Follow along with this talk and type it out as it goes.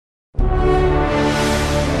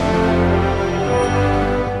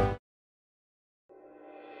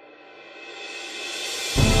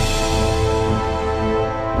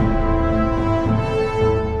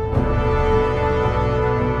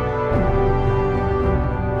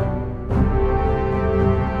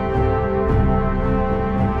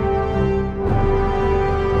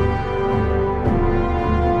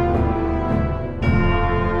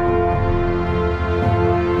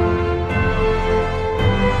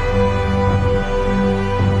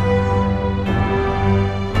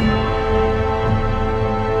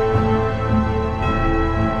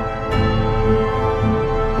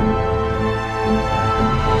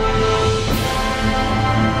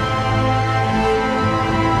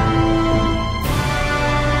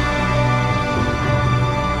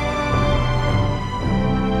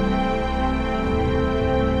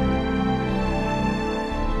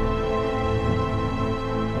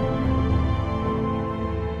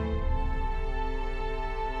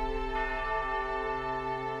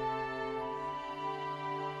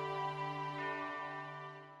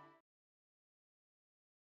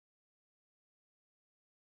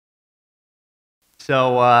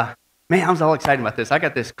So, man, I was all excited about this. I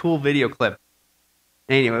got this cool video clip.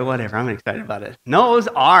 Anyway, whatever. I'm excited about it. Noah's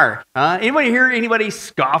Ark. Anybody hear anybody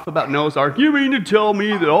scoff about Noah's Ark? You mean to tell me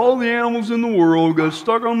that all the animals in the world got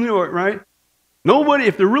stuck on the ark, right? Nobody,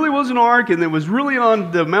 if there really was an ark and it was really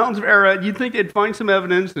on the mountains of Ararat, you'd think they'd find some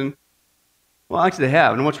evidence. And, well, actually they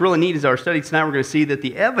have. And what's really neat is our study tonight, we're going to see that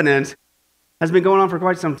the evidence has been going on for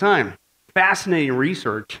quite some time. Fascinating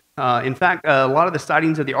research. In fact, a lot of the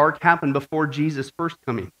sightings of the ark happened before Jesus' first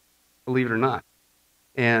coming, believe it or not.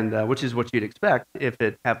 And which is what you'd expect if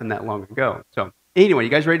it happened that long ago. So anyway, you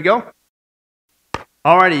guys ready to go?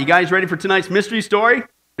 All righty, you guys ready for tonight's mystery story?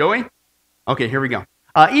 Shall we? Okay, here we go.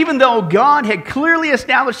 Even though God had clearly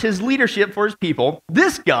established his leadership for his people,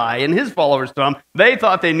 this guy and his followers, Tom, they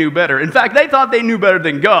thought they knew better. In fact, they thought they knew better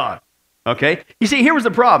than God. Okay? You see, here was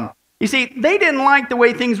the problem. You see, they didn't like the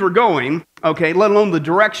way things were going, okay, let alone the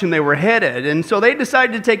direction they were headed, and so they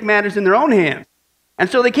decided to take matters in their own hands. And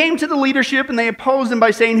so they came to the leadership and they opposed them by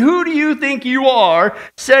saying, "Who do you think you are,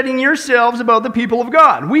 setting yourselves above the people of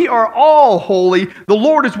God? We are all holy. The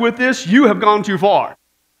Lord is with us. You have gone too far."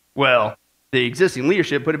 Well, the existing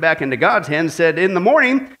leadership put it back into God's hands and said, "In the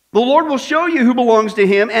morning, the Lord will show you who belongs to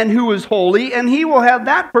him and who is holy, and he will have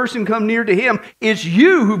that person come near to him. It's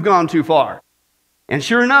you who've gone too far." And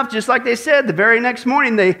sure enough, just like they said, the very next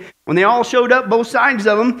morning, when they all showed up, both sides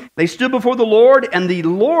of them, they stood before the Lord, and the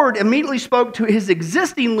Lord immediately spoke to his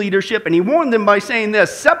existing leadership, and he warned them by saying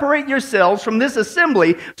this, "Separate yourselves from this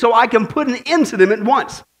assembly so I can put an end to them at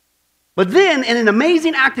once." But then, in an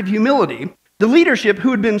amazing act of humility, the leadership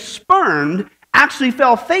who had been spurned actually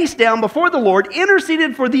fell face down before the Lord,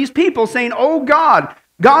 interceded for these people, saying, "Oh God,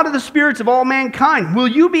 God of the spirits of all mankind, will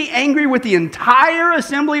you be angry with the entire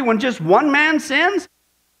assembly when just one man sins?"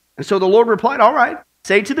 And so the Lord replied, "All right,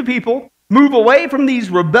 say to the people, move away from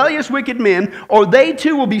these rebellious wicked men, or they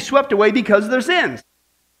too will be swept away because of their sins."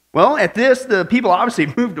 Well, at this, the people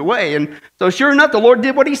obviously moved away. And so sure enough, the Lord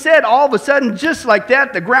did what he said. All of a sudden, just like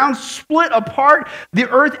that, the ground split apart. The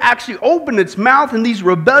earth actually opened its mouth, and these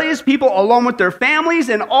rebellious people, along with their families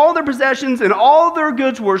and all their possessions and all their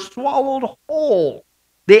goods, were swallowed whole.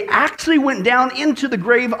 They actually went down into the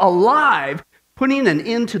grave alive, putting an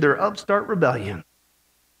end to their upstart rebellion.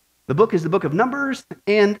 The book is the book of Numbers,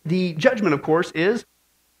 and the judgment, of course, is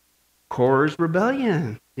Korah's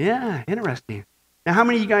rebellion. Yeah, interesting. Now, how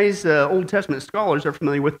many of you guys, Old Testament scholars, are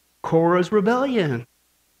familiar with Korah's rebellion?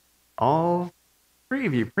 All three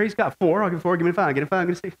of you. Praise God. 4. I'll give 4. Give me 5. Get a 5.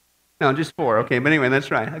 Get a 6. No, just 4. Okay, but anyway,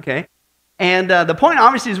 that's right. Okay. And the point,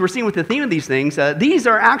 obviously, is we're seeing with the theme of these things, these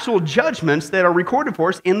are actual judgments that are recorded for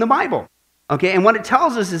us in the Bible. Okay, and what it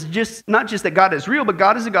tells us is just not just that God is real, but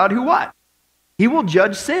God is a God who what? He will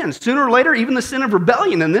judge sins. Sooner or later, even the sin of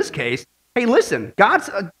rebellion in this case. Hey, listen, God's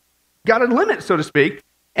got a limit, so to speak.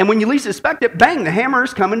 And when you least expect it, bang, the hammer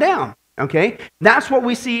is coming down. Okay, that's what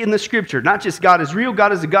we see in the Scripture. Not just God is real,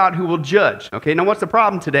 God is a God who will judge. Okay, now what's the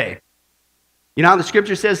problem today? You know how the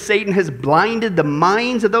Scripture says Satan has blinded the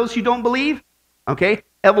minds of those who don't believe? Okay,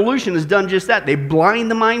 evolution has done just that. They blind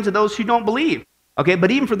the minds of those who don't believe. Okay,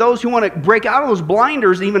 but even for those who want to break out of those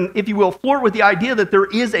blinders, even if you will flirt with the idea that there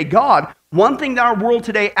is a God, one thing that our world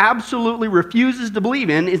today absolutely refuses to believe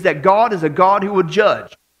in is that God is a God who will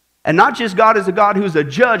judge. And not just God is a God who is a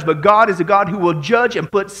judge, but God is a God who will judge and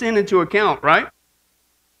put sin into account, right?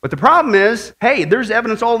 But the problem is, hey, there's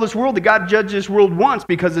evidence all over this world that God judged this world once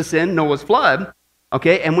because of sin, Noah's flood.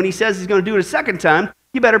 Okay, and when he says he's going to do it a second time,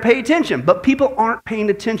 you better pay attention. But people aren't paying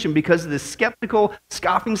attention because of this skeptical,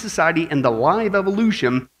 scoffing society and the lie of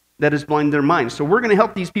evolution that has blinded their minds. So we're going to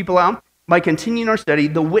help these people out by continuing our study,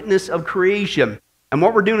 The Witness of Creation. And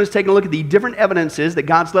what we're doing is taking a look at the different evidences that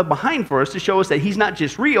God's left behind for us to show us that he's not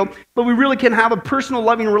just real, but we really can have a personal,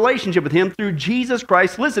 loving relationship with him through Jesus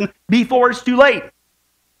Christ, listen, before it's too late.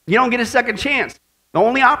 You don't get a second chance. The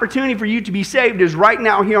only opportunity for you to be saved is right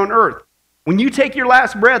now here on earth. When you take your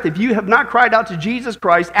last breath, if you have not cried out to Jesus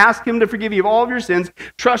Christ, ask him to forgive you of all of your sins,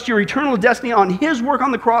 trust your eternal destiny on his work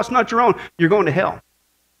on the cross, not your own, you're going to hell.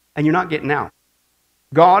 And you're not getting out.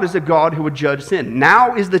 God is a God who would judge sin.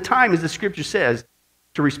 Now is the time, as the Scripture says,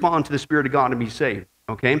 to respond to the Spirit of God and be saved.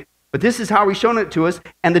 Okay? But this is how he's shown it to us,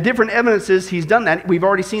 and the different evidences he's done that. We've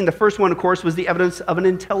already seen the first one, of course, was the evidence of an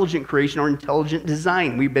intelligent creation or intelligent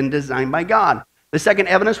design. We've been designed by God. The second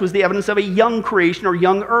evidence was the evidence of a young creation or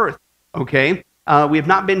young earth. Okay? We have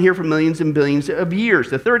not been here for millions and billions of years.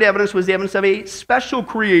 The third evidence was the evidence of a special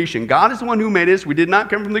creation. God is the one who made us. We did not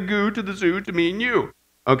come from the goo to the zoo to me and you.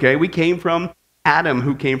 Okay? We came from Adam,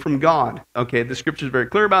 who came from God. Okay? The Scripture is very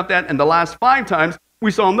clear about that. And the last 5 times we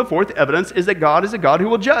saw in the fourth evidence is that God is a God who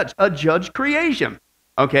will judge, a judge creation.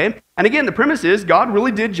 Okay? And again, the premise is God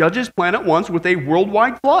really did judge his planet once with a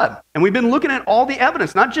worldwide flood. And we've been looking at all the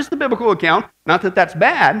evidence, not just the biblical account, not that that's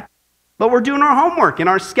bad, but we're doing our homework in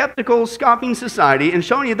our skeptical, scoffing society and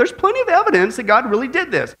showing you there's plenty of evidence that God really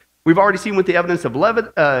did this. We've already seen with the evidence of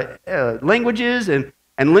languages and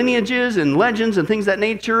lineages and legends and things of that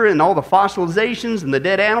nature, and all the fossilizations and the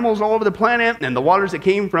dead animals all over the planet, and the waters that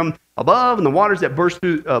came from above and the waters that burst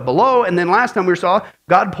through below. And then last time we saw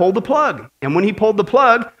God pulled the plug. And when he pulled the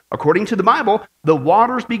plug, according to the Bible, the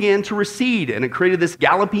waters began to recede, and it created this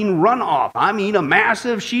galloping runoff. I mean, a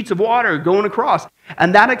massive sheets of water going across.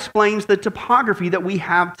 And that explains the topography that we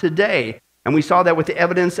have today. And we saw that with the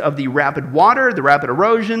evidence of the rapid water, the rapid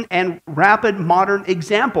erosion, and rapid modern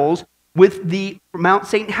examples with the Mount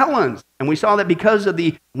St. Helens. And we saw that because of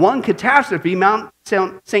the one catastrophe, Mount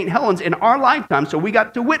St. Helens, in our lifetime, so we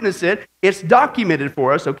got to witness it. It's documented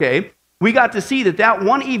for us, okay? We got to see that that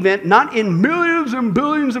one event, not in millions and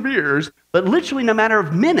billions of years, but literally in a matter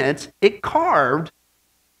of minutes, it carved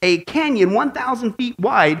a canyon 1,000 feet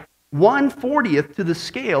wide, 1/40th to the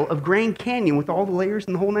scale of Grand Canyon with all the layers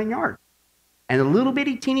and the whole 9 yards. And a little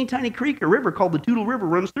bitty teeny tiny creek or river called the Toutle River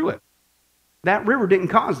runs through it. That river didn't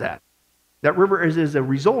cause that. That river is a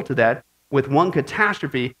result of that with one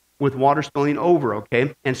catastrophe with water spilling over,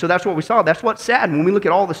 okay? And so that's what we saw. That's what's sad when we look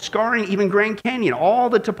at all the scarring, even Grand Canyon, all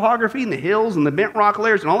the topography and the hills and the bent rock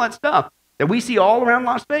layers and all that stuff that we see all around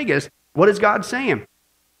Las Vegas. What is God saying?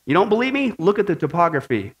 You don't believe me? Look at the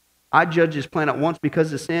topography. I judged this planet once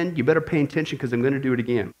because of sin. You better pay attention because I'm going to do it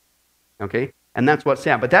again, okay? And that's what's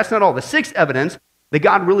sad. But that's not all. The sixth evidence that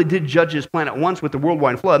God really did judge this planet once with the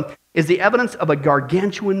worldwide flood is the evidence of a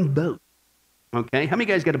gargantuan boat. Okay? How many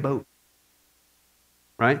guys got a boat?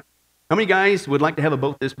 Right? How many guys would like to have a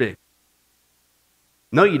boat this big?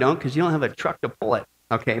 No, you don't, because you don't have a truck to pull it.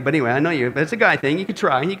 Okay, but anyway, I know you. It's a guy thing. You could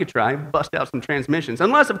try, bust out some transmissions.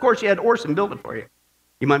 Unless, of course, you had Orson build it for you.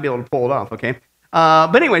 You might be able to pull it off, okay?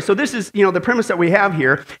 But anyway, so this is, the premise that we have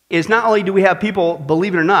here is not only do we have people,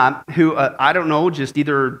 believe it or not, who, I don't know, just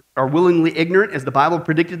either are willingly ignorant as the Bible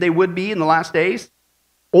predicted they would be in the last days,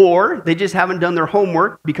 or they just haven't done their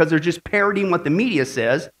homework because they're just parroting what the media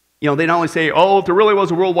says. They not only say, oh, if there really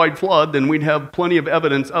was a worldwide flood, then we'd have plenty of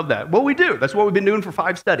evidence of that. Well, we do. That's what we've been doing for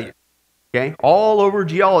 5 studies. Okay? All over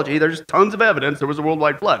geology, there's tons of evidence there was a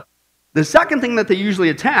worldwide flood. The second thing that they usually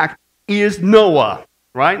attack is Noah.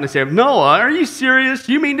 Right? And they say, Noah, are you serious?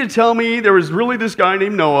 You mean to tell me there was really this guy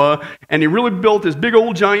named Noah, and he really built this big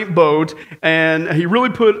old giant boat, and he really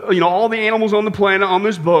put, all the animals on the planet on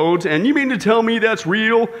this boat, and you mean to tell me that's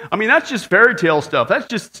real? I mean, that's just fairy tale stuff. That's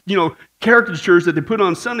just, caricatures that they put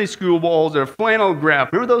on Sunday school walls or flannel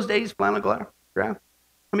graph. Remember those days, flannel graph? How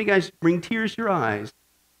many guys bring tears to your eyes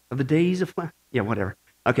of the days of flannel? Yeah, whatever.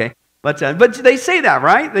 Okay. But they say that,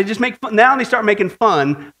 right? They just make fun. Now they start making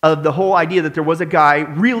fun of the whole idea that there was a guy,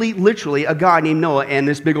 really, literally, a guy named Noah and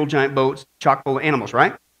this big old giant boat chock full of animals,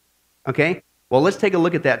 right? Okay? Well, let's take a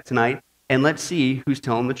look at that tonight, and let's see who's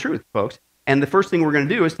telling the truth, folks. And the first thing we're going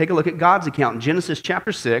to do is take a look at God's account in Genesis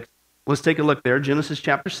chapter 6. Let's take a look there, Genesis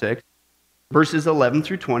chapter 6, verses 11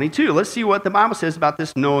 through 22. Let's see what the Bible says about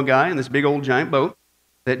this Noah guy and this big old giant boat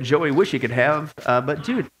that Joey wish he could have. But,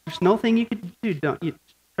 dude, there's no thing you could do, don't you?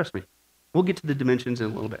 Trust me. We'll get to the dimensions in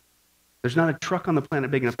a little bit. There's not a truck on the planet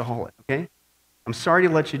big enough to haul it, okay? I'm sorry to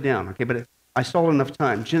let you down, okay? But I saw enough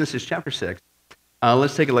time. Genesis chapter 6.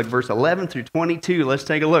 Let's take a look. Verse 11 through 22. Let's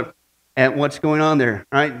take a look at what's going on there.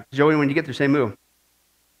 All right, Joey, when you get there, say moo.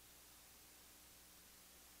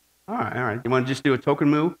 All right. You want to just do a token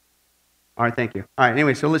moo? All right, thank you. All right,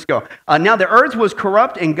 anyway, so let's go. Now the earth was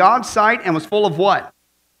corrupt in God's sight and was full of what?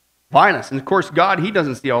 Violence. And of course, God, he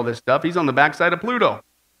doesn't see all this stuff. He's on the backside of Pluto.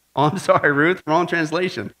 Oh, I'm sorry, Ruth. Wrong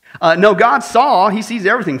translation. No, God saw. He sees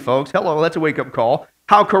everything, folks. Hello, that's a wake-up call.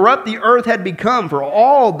 How corrupt the earth had become, for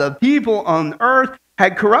all the people on earth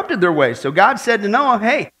had corrupted their ways. So God said to Noah,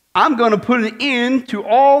 hey, I'm going to put an end to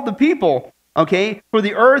all the people, okay? For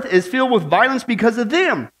the earth is filled with violence because of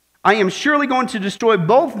them. I am surely going to destroy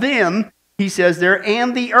both them, he says there,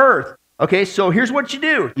 and the earth. Okay, so here's what you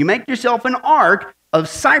do. You make yourself an ark of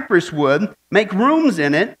cypress wood, make rooms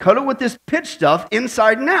in it, cut it with this pitch stuff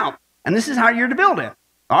inside and out. And this is how you're to build it.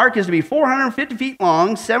 The ark is to be 450 feet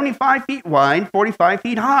long, 75 feet wide, 45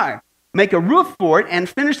 feet high. Make a roof for it and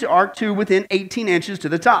finish the ark to within 18 inches to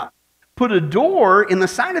the top. Put a door in the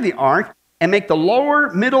side of the ark and make the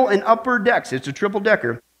lower, middle, and upper decks. It's a triple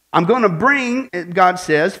decker. I'm going to bring, God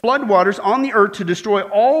says, floodwaters on the earth to destroy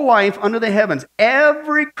all life under the heavens,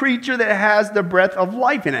 every creature that has the breath of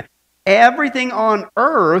life in it. everything on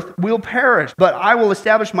earth will perish, but I will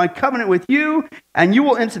establish my covenant with you, and you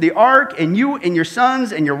will enter the ark, and you and your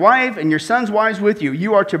sons and your wife and your sons' wives with you.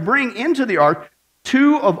 You are to bring into the ark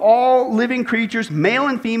 2 of all living creatures, male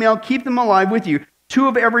and female, keep them alive with you. 2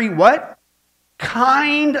 of every what?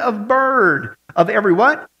 Kind of bird. Of every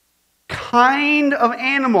what? Kind of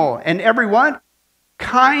animal. And every what?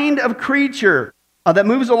 Kind of creature that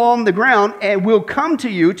moves along the ground and will come to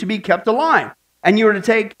you to be kept alive. And you are to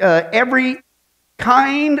take every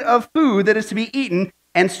kind of food that is to be eaten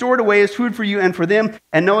and stored away as food for you and for them.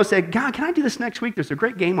 And Noah said, God, can I do this next week? There's a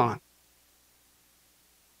great game on.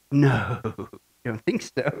 No, I don't think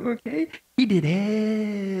so, okay? He did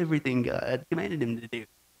everything God commanded him to do.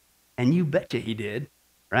 And you betcha he did,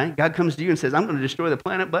 right? God comes to you and says, I'm going to destroy the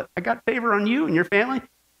planet, but I got favor on you and your family.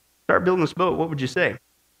 Start building this boat. What would you say?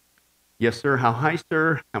 Yes, sir. How high,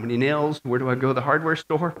 sir? How many nails? Where do I go to the hardware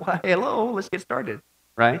store? Why, hello, let's get started,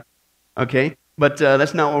 right? Okay, but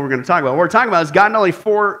that's not what we're going to talk about. What we're talking about is God not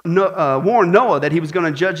only warned Noah that he was going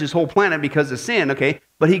to judge his whole planet because of sin, okay,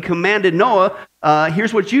 but he commanded Noah,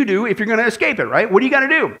 here's what you do if you're going to escape it, right? What do you got to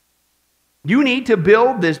do? You need to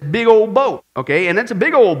build this big old boat, okay, and it's a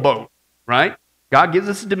big old boat, right? God gives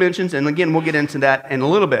us the dimensions, and again, we'll get into that in a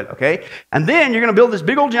little bit, okay? And then you're going to build this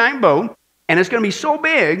big old giant boat, and it's going to be so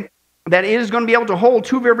big that it is going to be able to hold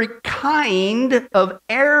 2 of every kind of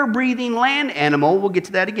air-breathing land animal. We'll get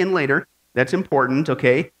to that again later. That's important,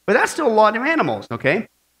 okay? But that's still a lot of animals, okay?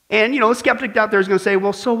 And, the skeptic out there is going to say,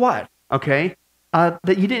 well, so what, okay? That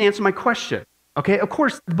you didn't answer my question, okay? Of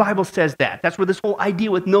course, the Bible says that. That's where this whole idea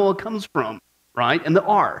with Noah comes from, right? And the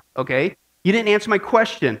ark, okay? You didn't answer my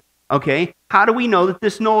question. Okay, how do we know that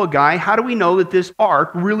this Noah guy, how do we know that this ark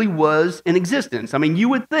really was in existence? I mean, you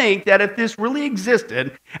would think that if this really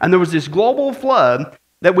existed and there was this global flood,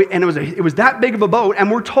 and it was that big of a boat, and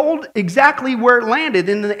we're told exactly where it landed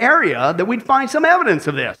in the area, that we'd find some evidence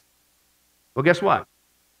of this. Well, guess what?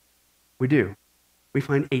 We do. We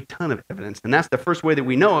find a ton of evidence, and that's the first way that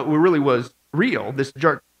we know it really was real, this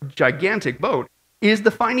gigantic boat, is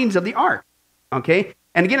the findings of the ark, okay?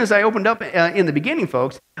 And again, as I opened up in the beginning,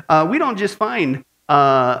 folks, we don't just find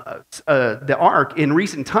the ark in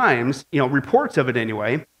recent times, reports of it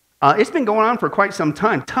anyway. It's been going on for quite some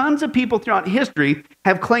time. Tons of people throughout history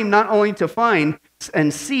have claimed not only to find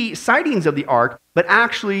and see sightings of the ark, but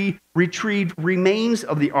actually retrieved remains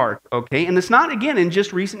of the ark, okay? And it's not, again, in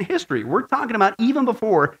just recent history. We're talking about even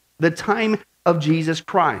before the time of Jesus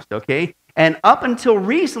Christ, okay? And up until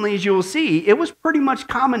recently, as you will see, it was pretty much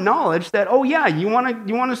common knowledge that, oh yeah, you want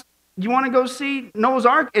to go see Noah's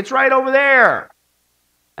Ark? It's right over there.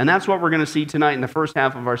 And that's what we're going to see tonight in the first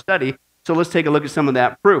half of our study. So let's take a look at some of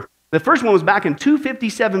that proof. The first one was back in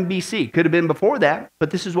 257 BC. Could have been before that, but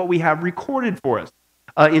this is what we have recorded for us.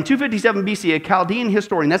 In 257 BC, a Chaldean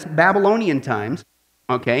historian, that's Babylonian times,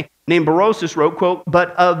 okay, named Berosus wrote, quote,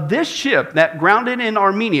 but of this ship that grounded in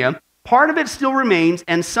Armenia, part of it still remains,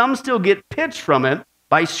 and some still get pitch from it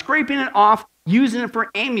by scraping it off, using it for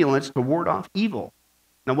amulets to ward off evil.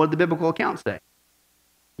 Now, what did the biblical account say?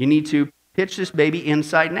 You need to pitch this baby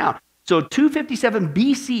inside and out. So 257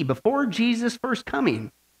 BC, before Jesus' first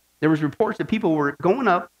coming, there was reports that people were going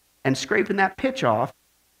up and scraping that pitch off,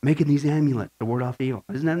 making these amulets to ward off evil.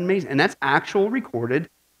 Isn't that amazing? And that's actual recorded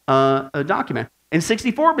document. In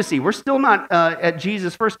 64 BC, we're still not at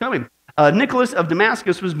Jesus' first coming. Nicholas of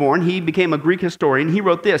Damascus was born. He became a Greek historian. He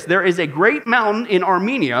wrote this: there is a great mountain in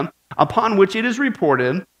Armenia upon which it is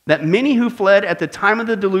reported that many who fled at the time of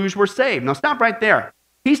the deluge were saved. Now stop right there.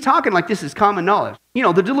 He's talking like this is common knowledge.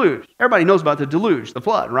 The deluge. Everybody knows about the deluge, the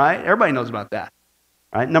flood, right? Everybody knows about that,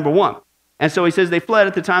 right? Number one. And so he says they fled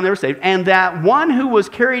at the time they were saved, and that one who was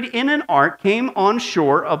carried in an ark came on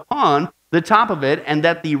shore upon the top of it, and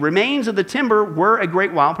that the remains of the timber were a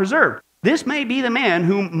great while preserved. This may be the man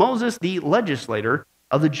whom Moses, the legislator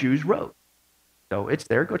of the Jews, wrote. So it's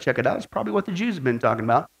there. Go check it out. It's probably what the Jews have been talking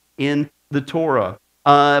about in the Torah.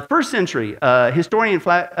 First century historian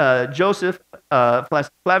Flavius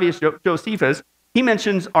Josephus, he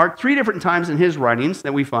mentions ark 3 different times in his writings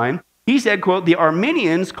that we find. He said, quote, the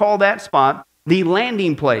Armenians call that spot the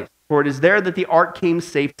landing place, for it is there that the ark came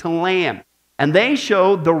safe to land. And they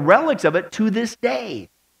show the relics of it to this day.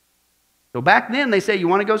 So back then, they say, you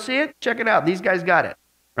want to go see it? Check it out. These guys got it,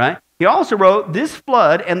 right? He also wrote, this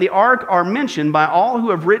flood and the ark are mentioned by all who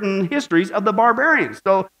have written histories of the barbarians.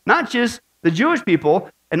 So not just the Jewish people,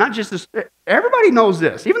 and not just this, everybody knows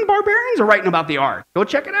this. Even the barbarians are writing about the ark. Go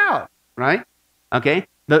check it out, right? Okay.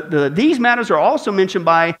 These matters are also mentioned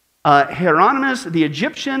by Hieronymus, the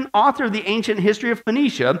Egyptian, author of the ancient history of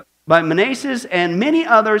Phoenicia, by Manassas and many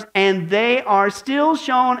others, and they are still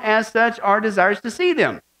shown as such our desires to see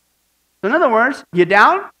them. So in other words, you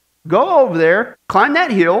doubt? Go over there, climb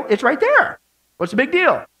that hill. It's right there. What's the big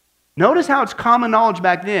deal? Notice how it's common knowledge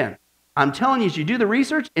back then. I'm telling you, as you do the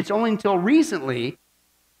research, it's only until recently,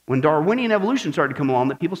 when Darwinian evolution started to come along,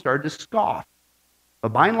 that people started to scoff. But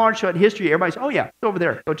by and large, throughout history, everybody says, oh yeah, it's over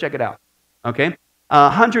there. Go check it out. Okay?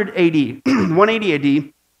 100 AD, 180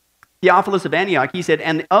 AD, Theophilus of Antioch, he said,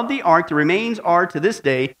 and of the ark, the remains are to this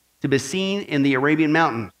day to be seen in the Arabian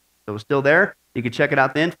mountains. So it's still there. You can check it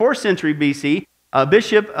out then. 4th century BC,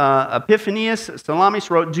 Bishop Epiphanius Salamis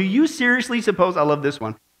wrote, do you seriously suppose, I love this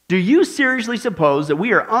one, do you seriously suppose that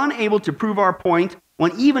we are unable to prove our point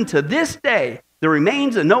when even to this day the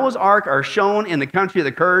remains of Noah's ark are shown in the country of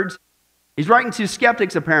the Kurds? He's writing to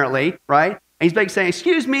skeptics apparently, right? And he's basically saying,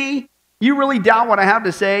 excuse me, you really doubt what I have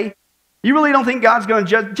to say? You really don't think God's going to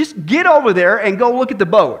judge? Just get over there and go look at the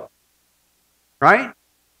boat, right?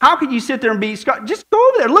 How could you sit there and be, just go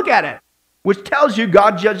over there, look at it, which tells you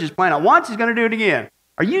God judged his planet once, he's going to do it again.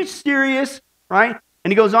 Are you serious, right?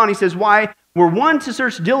 And he goes on, he says, why, were one to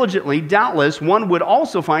search diligently, doubtless one would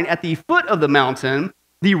also find at the foot of the mountain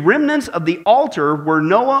the remnants of the altar where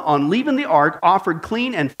Noah, on leaving the ark, offered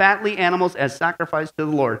clean and fatly animals as sacrifice to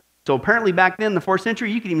the Lord. So apparently back then, in the 4th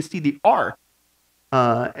century, you could even see the ark,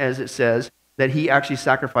 as it says, that he actually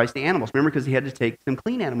sacrificed the animals. Remember, because he had to take some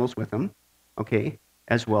clean animals with him, okay,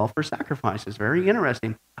 as well for sacrifices. Very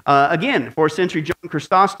interesting. Again, 4th century John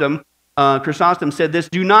Chrysostom said this,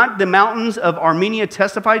 do not the mountains of Armenia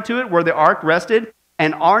testify to it where the ark rested?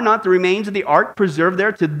 And are not the remains of the ark preserved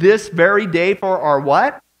there to this very day for our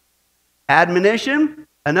what? Admonition.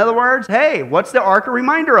 In other words, hey, what's the ark a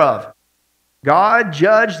reminder of? God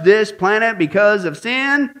judged this planet because of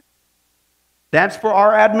sin. That's for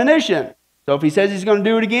our admonition. So if he says he's going to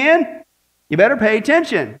do it again, you better pay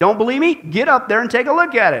attention. Don't believe me? Get up there and take a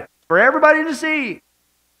look at it. It's for everybody to see.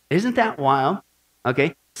 Isn't that wild?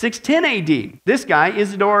 Okay. 610 AD. This guy,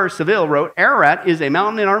 Isidore Seville, wrote, Ararat is a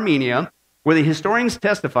mountain in Armenia where the historians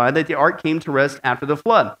testify that the ark came to rest after the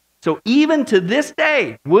flood. So even to this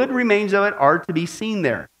day, wood remains of it are to be seen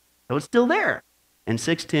there. So it's still there. In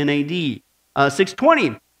 610 AD.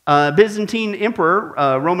 620, Byzantine emperor,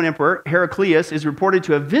 Roman emperor, Heraclius, is reported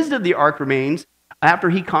to have visited the ark remains after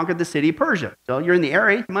he conquered the city of Persia. So you're in the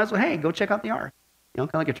area, you might as well, hey, go check out the ark. You know,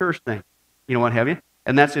 kind of like a tourist thing. You know what have you?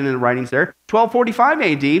 And that's in the writings there.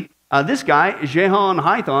 1245 AD, this guy, Jehan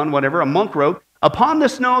Hython, whatever, a monk wrote, upon the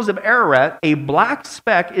snows of Ararat, a black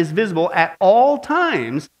speck is visible at all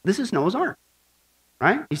times. This is Noah's Ark,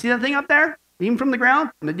 right? You see that thing up there? Even from the ground?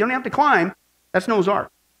 You don't have to climb. That's Noah's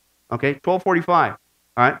Ark. Okay, 1245.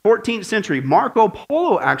 All right, 14th century. Marco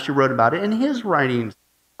Polo actually wrote about it in his writings.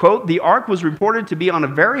 Quote, the ark was reported to be on a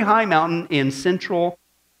very high mountain in central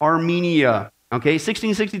Armenia. Okay,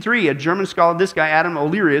 1663, a German scholar, this guy, Adam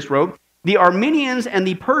O'Learius, wrote, the Armenians and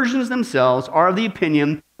the Persians themselves are of the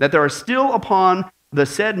opinion that there are still upon the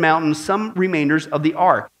said mountain some remainders of the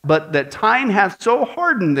ark, but that time hath so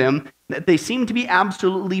hardened them that they seem to be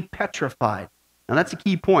absolutely petrified. Now that's a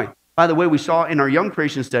key point. By the way, we saw in our young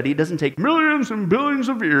creation study, it doesn't take millions and billions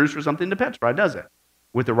of years for something to petrify, does it?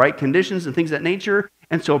 With the right conditions and things of that nature.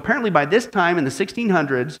 And so apparently by this time in the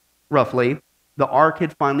 1600s, roughly, the ark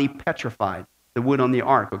had finally petrified. The wood on the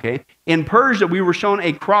ark, okay? In Persia, we were shown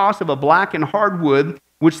a cross of a black and hard wood,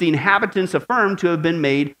 which the inhabitants affirmed to have been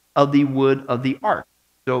made of the wood of the ark.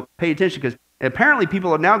 So pay attention, because apparently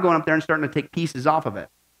people are now going up there and starting to take pieces off of it,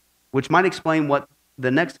 which might explain what the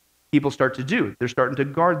next people start to do. They're starting to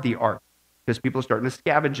guard the ark, because people are starting to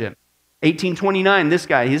scavenge it. 1829, this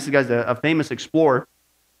guy's a famous explorer,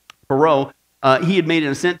 Perot. He had made an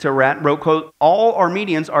ascent to Ararat, wrote, quote, all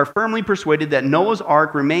Armenians are firmly persuaded that Noah's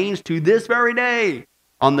ark remains to this very day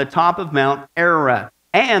on the top of Mount Ararat,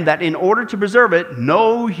 and that in order to preserve it,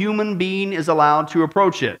 no human being is allowed to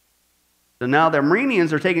approach it. So now the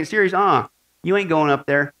Armenians are taking it serious. You ain't going up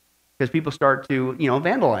there, because people start to,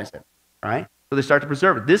 vandalize it, right? So they start to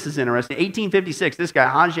preserve it. This is interesting. 1856, this guy,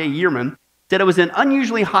 Hajj Yerman, said it was an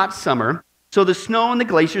unusually hot summer, so the snow and the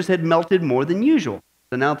glaciers had melted more than usual.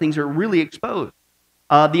 So now things are really exposed.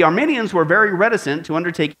 The Armenians were very reticent to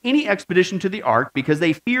undertake any expedition to the ark because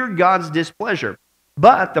they feared God's displeasure.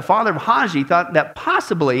 But the father of Haji thought that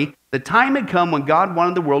possibly the time had come when God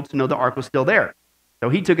wanted the world to know the ark was still there. So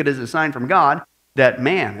he took it as a sign from God that,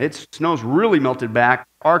 man, snow's really melted back.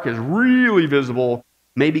 Ark is really visible.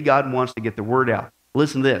 Maybe God wants to get the word out.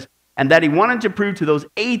 Listen to this. And that he wanted to prove to those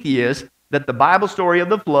atheists that the Bible story of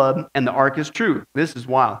the flood and the ark is true. This is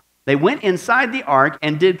wild. They went inside the ark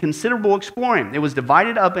and did considerable exploring. It was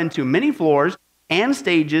divided up into many floors and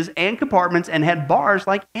stages and compartments and had bars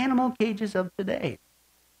like animal cages of today.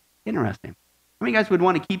 Interesting. How many guys would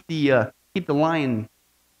want to keep the lion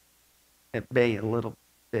at bay a little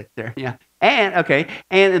bit there, yeah.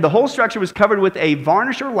 And the whole structure was covered with a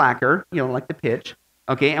varnish or lacquer, like the pitch,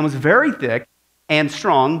 okay, and was very thick and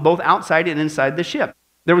strong, both outside and inside the ship.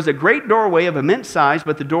 There was a great doorway of immense size,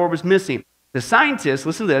 but the door was missing. The scientists,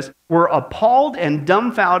 listen to this, were appalled and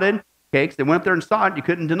dumbfounded, okay, because they went up there and saw it, you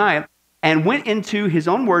couldn't deny it, and went into, his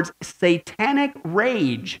own words, satanic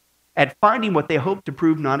rage at finding what they hoped to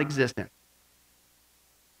prove non-existent.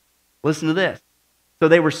 Listen to this. So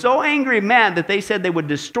they were so angry and mad that they said they would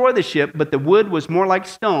destroy the ship, but the wood was more like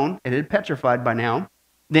stone, it had petrified by now,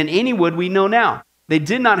 than any wood we know now. They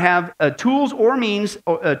did not have tools or means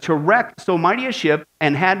to wreck so mighty a ship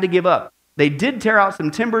and had to give up. They did tear out some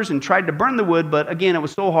timbers and tried to burn the wood, but again, it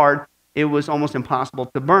was so hard, it was almost impossible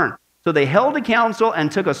to burn. So they held a council and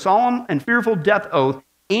took a solemn and fearful death oath.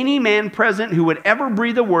 Any man present who would ever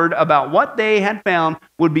breathe a word about what they had found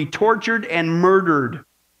would be tortured and murdered.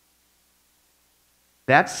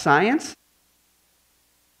 That's science?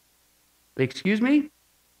 Excuse me?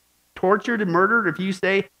 Tortured and murdered if you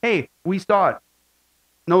say, hey, we saw it.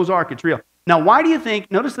 Noah's Ark, it's real. Now, why do you think,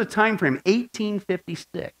 notice the time frame,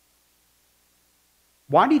 1856.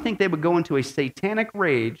 Why do you think they would go into a satanic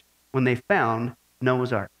rage when they found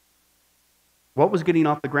Noah's Ark? What was getting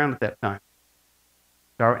off the ground at that time?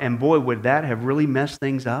 And boy, would that have really messed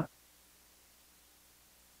things up?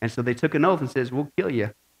 And so they took an oath and says, we'll kill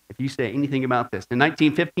you if you say anything about this. In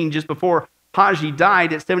 1915, just before Haji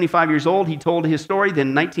died at 75 years old, he told his story. Then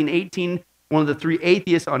in 1918, one of the three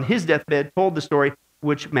atheists on his deathbed told the story,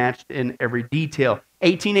 which matched in every detail.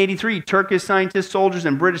 1883, Turkish scientists, soldiers,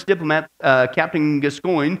 and British diplomat Captain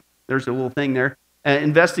Gascoigne, there's a little thing there,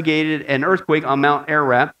 investigated an earthquake on Mount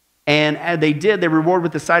Ararat. And as they did, they were rewarded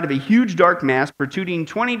with the sight of a huge dark mass protruding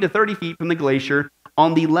 20 to 30 feet from the glacier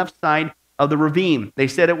on the left side of the ravine. They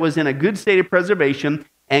said it was in a good state of preservation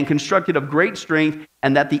and constructed of great strength,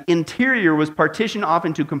 and that the interior was partitioned off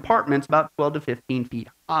into compartments about 12 to 15 feet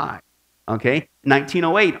high. Okay,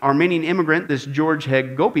 1908, Armenian immigrant, this George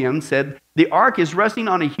Hagopian, said, the ark is resting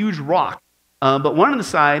on a huge rock, but one on the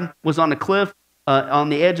side was on a cliff, on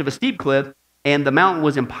the edge of a steep cliff, and the mountain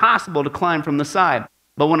was impossible to climb from the side.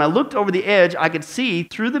 But when I looked over the edge, I could see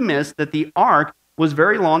through the mist that the ark was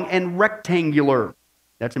very long and rectangular.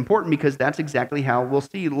 That's important because that's exactly how we'll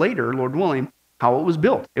see later, Lord willing, how it was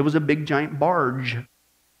built. It was a big giant barge,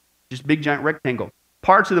 just big giant rectangle.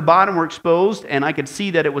 Parts of the bottom were exposed, and I could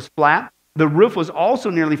see that it was flat. The roof was also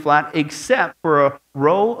nearly flat, except for a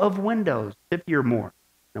row of windows, 50 or more.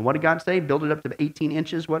 Now, what did God say? Build it up to 18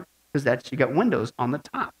 inches. What? Because you got windows on the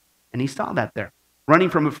top, and he saw that there, running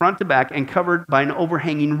from the front to back and covered by an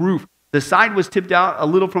overhanging roof. The side was tipped out a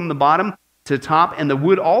little from the bottom to top, and the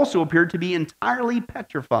wood also appeared to be entirely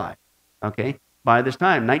petrified. Okay, by this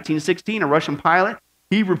time, 1916, a Russian pilot,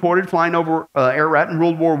 he reported flying over Ararat in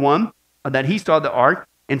World War I that he saw the ark.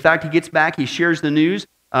 In fact, he gets back, he shares the news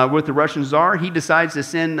with the Russian Tsar. He decides to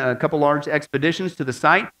send a couple large expeditions to the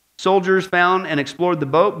site. Soldiers found and explored the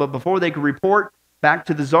boat, but before they could report back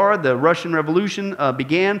to the Tsar, the Russian Revolution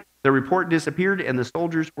began. The report disappeared, and the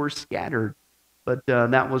soldiers were scattered. But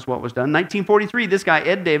that was what was done. 1943, this guy,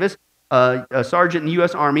 Ed Davis, a sergeant in the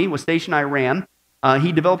U.S. Army, was stationed in Iran.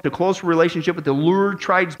 He developed a close relationship with the Lur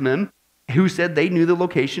tribesmen who said they knew the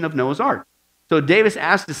location of Noah's Ark. So Davis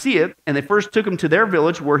asked to see it, and they first took him to their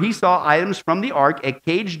village where he saw items from the ark, a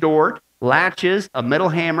cage door, latches, a metal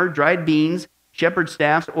hammer, dried beans, shepherd's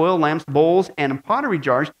staffs, oil lamps, bowls, and pottery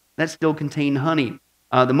jars that still contained honey.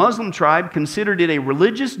 The Muslim tribe considered it a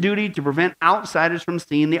religious duty to prevent outsiders from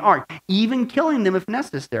seeing the ark, even killing them if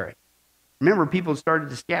necessary. Remember, people started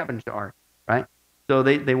to scavenge the ark, right? So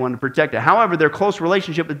they wanted to protect it. However, their close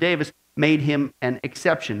relationship with Davis made him an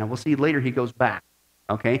exception. Now, we'll see later he goes back.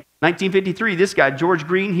 Okay, 1953, this guy, George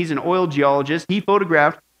Green, he's an oil geologist. He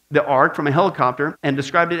photographed the ark from a helicopter and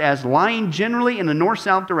described it as lying generally in a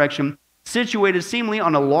north-south direction, situated seemingly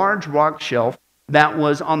on a large rock shelf that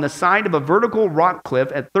was on the side of a vertical rock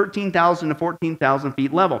cliff at 13,000 to 14,000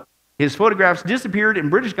 feet level. His photographs disappeared in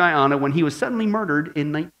British Guyana when he was suddenly murdered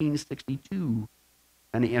in 1962.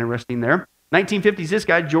 Kind of interesting there. 1950s, this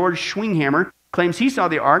guy, George Schwinghammer, claims he saw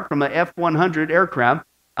the ark from a F-100 aircraft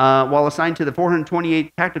while assigned to the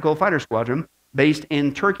 428th Tactical Fighter Squadron based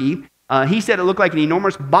in Turkey. He said it looked like an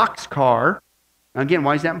enormous boxcar. Again,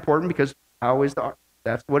 why is that important? Because how is the ark?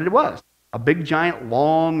 That's what it was. A big, giant,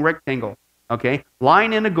 long rectangle. Okay,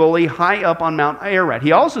 lying in a gully high up on Mount Ararat.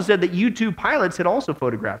 He also said that U-2 pilots had also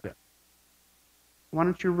photographed it. Why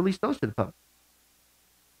don't you release those to the public?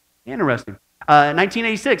 Interesting.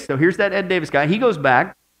 1986, so here's that Ed Davis guy. He goes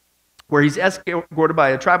back where he's escorted by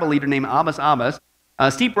a tribal leader named Abbas Abbas.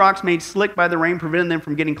 Steep rocks made slick by the rain prevented them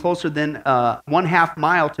from getting closer than 1/2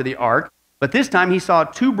 mile to the ark. But this time he saw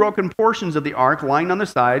two broken portions of the ark lying on their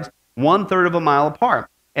sides, 1/3 of a mile apart.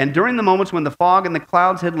 And during the moments when the fog and the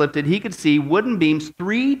clouds had lifted, he could see wooden beams,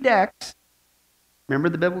 3 decks. Remember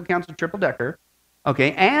the biblical accounts of triple-decker?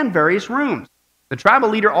 Okay, and various rooms. The tribal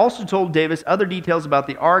leader also told Davis other details about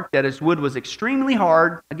the ark, that its wood was extremely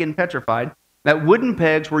hard, again petrified, that wooden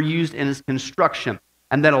pegs were used in its construction,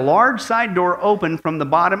 and that a large side door opened from the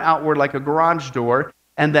bottom outward like a garage door,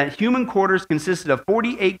 and that human quarters consisted of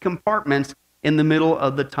 48 compartments in the middle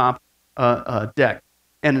of the top deck.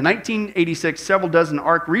 And in 1986, several dozen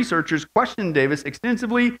ark researchers questioned Davis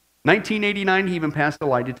extensively. 1989, he even passed a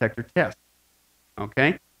lie detector test.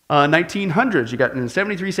 Okay? 1900s, you got in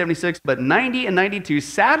 73, 76, but 90 and 92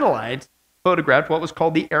 satellites photographed what was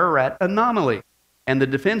called the Ararat anomaly. And the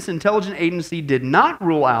Defense Intelligence Agency did not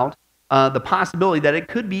rule out the possibility that it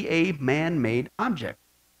could be a man-made object.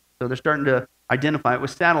 So they're starting to identify it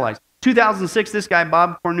with satellites. 2006, this guy,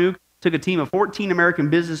 Bob Cornuke, took a team of 14 American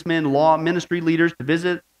businessmen, law, ministry leaders to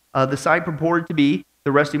visit the site purported to be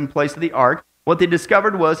the resting place of the ark. What they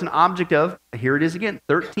discovered was an object of, here it is again,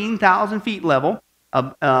 13,000 feet level,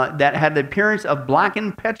 that had the appearance of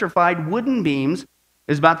blackened, petrified wooden beams. It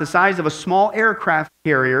was about the size of a small aircraft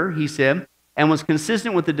carrier, he said, and was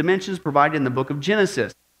consistent with the dimensions provided in the book of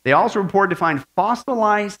Genesis. They also reported to find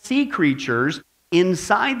fossilized sea creatures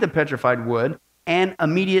inside the petrified wood and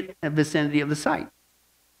immediate vicinity of the site.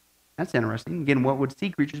 That's interesting. Again, what would sea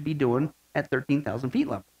creatures be doing at 13,000 feet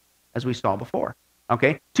level, as we saw before?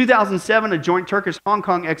 Okay. 2007, a joint Turkish-Hong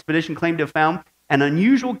Kong expedition claimed to have found an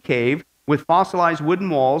unusual cave with fossilized wooden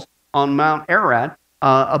walls on Mount Ararat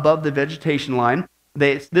above the vegetation line.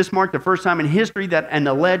 This marked the first time in history that an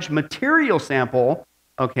alleged material sample,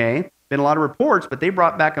 okay, been a lot of reports, but they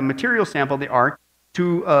brought back a material sample of the ark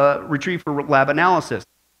to retrieve for lab analysis.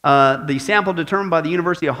 The sample determined by the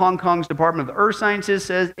University of Hong Kong's Department of Earth Sciences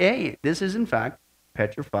says, hey, this is in fact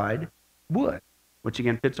petrified wood, which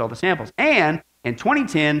again fits all the samples. And in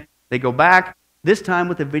 2010, they go back, this time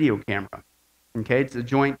with a video camera. Okay, it's a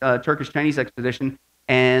joint Turkish-Chinese expedition,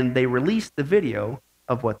 and they released the video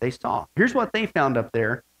of what they saw. Here's what they found up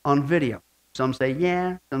there on video. Some say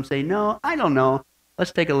yeah, some say no, I don't know.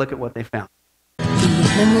 Let's take a look at what they found. The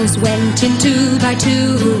animals went in 2 by 2,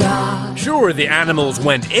 hurrah. Sure, the animals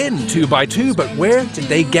went in 2 by 2, but where did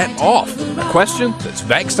they get off? A question that's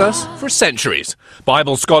vexed us for centuries.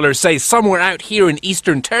 Bible scholars say somewhere out here in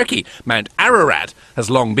eastern Turkey, Mount Ararat has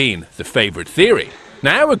long been the favoured theory.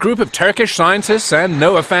 Now, a group of Turkish scientists and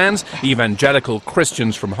Noah fans, evangelical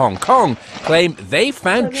Christians from Hong Kong, claim they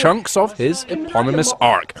found chunks of his eponymous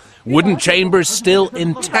ark. Wooden chambers still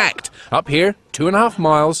intact, up here 2.5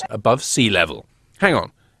 miles above sea level. Hang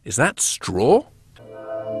on, is that straw?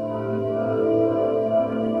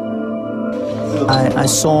 I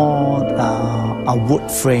saw a wood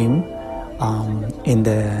frame in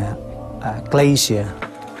the glacier.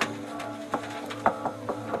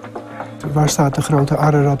 Waar staat de grote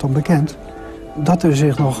Ararat onbekend? Dat er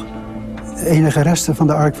zich nog enige resten van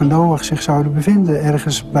de ark van Noach zich zouden bevinden,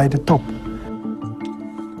 ergens bij de top.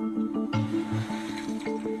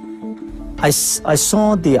 I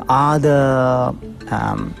saw the other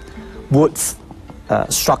wood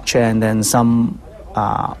structure and then some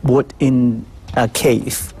wood in a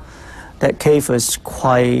cave. That cave is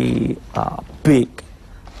quite big.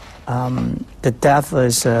 The depth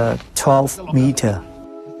is 12 meters.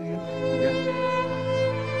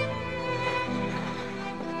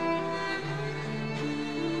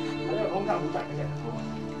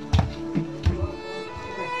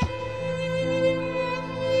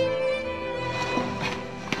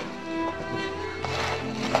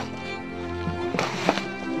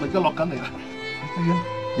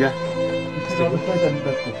 Yeah.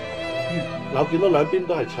 我見到兩邊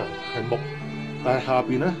都係牆係木，但係下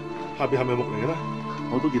邊咧，下邊係咪木嚟嘅咧？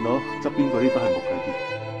我都見到側邊嗰啲都係木嘅啲。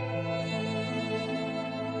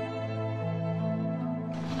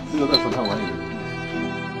呢個都係瞓坑位嚟嘅。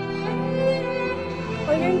我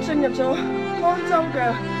已經進入咗安州嘅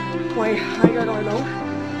遺骸嘅內陸。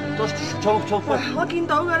我見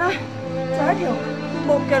到嘅咧就係一條木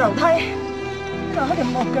嘅樓梯，就係一條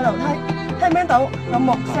木嘅樓梯。聽唔聽到有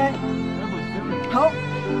木聲？好，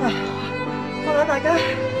我諗大家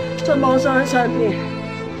再望上去上邊，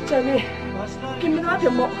見唔見到一條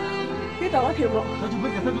木？呢度一條木，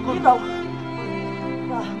呢度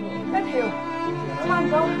嗱一條差唔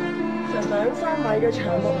多成2-3米嘅長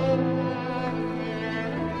木。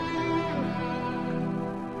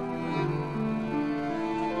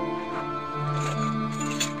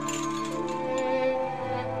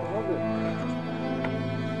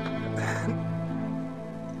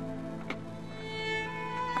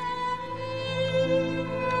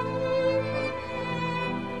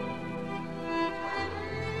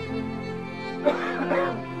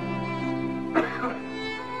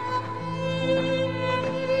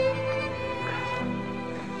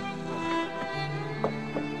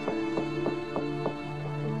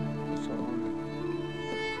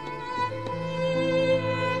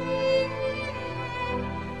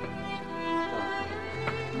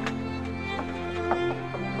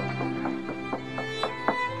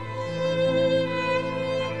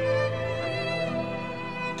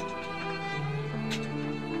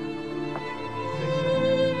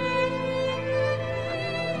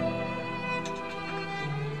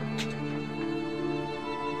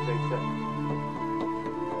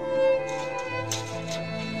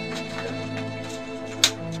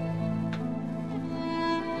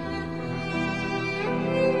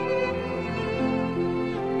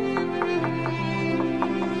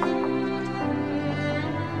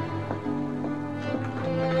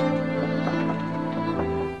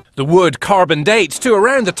The wood carbon dates to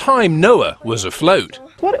around the time Noah was afloat.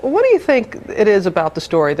 What do you think it is about the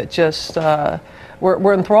story that just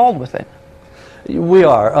we're enthralled with it? We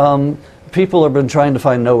are. People have been trying to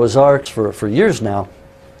find Noah's Arks for years now.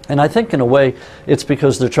 And I think in a way it's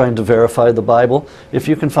because they're trying to verify the Bible. If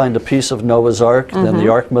you can find a piece of Noah's Ark, then the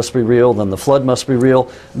Ark must be real, then the flood must be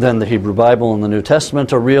real, then the Hebrew Bible and the New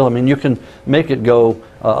Testament are real. I mean, you can make it go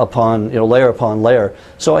layer upon layer.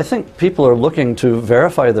 So I think people are looking to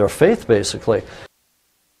verify their faith, basically.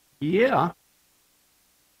 Yeah.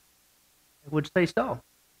 I would say so.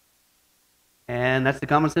 And that's the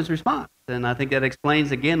common sense response. And I think that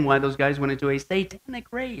explains again why those guys went into a satanic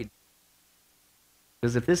rage.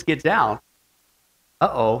 Because if this gets out,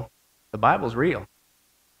 the Bible's real.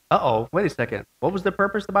 Wait a second. What was the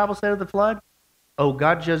purpose the Bible said of the flood? Oh,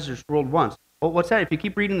 God judged this world once. Well, what's that? If you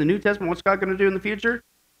keep reading the New Testament, what's God going to do in the future?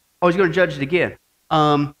 Oh, he's going to judge it again.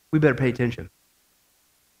 We better pay attention.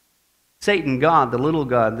 Satan, the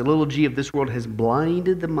little g of this world has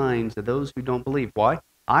blinded the minds of those who don't believe. Why?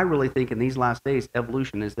 I really think in these last days,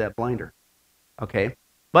 evolution is that blinder. Okay?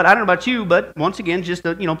 But I don't know about you, but once again, just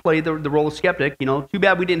to, play the role of skeptic, too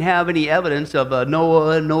bad we didn't have any evidence of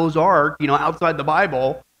Noah and Noah's Ark, outside the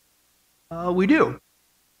Bible. We do.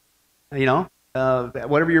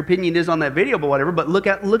 Whatever your opinion is on that video, but look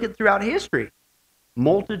at throughout history.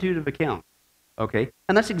 Multitude of accounts. Okay?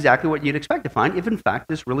 And that's exactly what you'd expect to find if, in fact,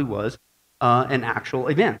 this really was an actual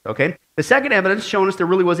event. Okay? The second evidence showing us there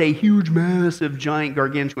really was a huge, massive, giant,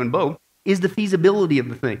 gargantuan boat is the feasibility of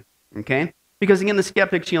the thing. Okay? Because again, the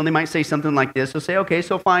skeptics, they might say something like this. They'll say, okay,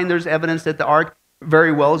 so fine, there's evidence that the ark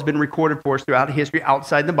very well has been recorded for us throughout history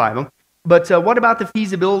outside the Bible. But what about the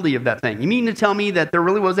feasibility of that thing? You mean to tell me that there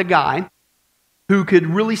really was a guy who could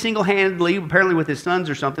really single-handedly, apparently with his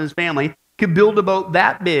sons or something, his family, could build a boat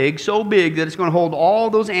that big, so big that it's going to hold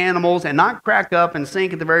all those animals and not crack up and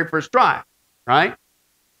sink at the very first try, right?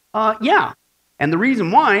 Yeah. And the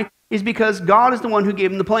reason why is because God is the one who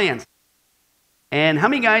gave him the plans. And how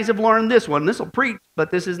many guys have learned this one? This will preach,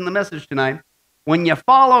 but this isn't the message tonight. When you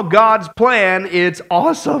follow God's plan, it's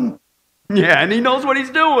awesome. Yeah, and he knows what he's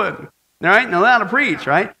doing. All right? Now that'll preach,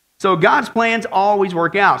 right? So God's plans always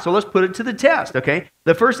work out. So let's put it to the test, okay?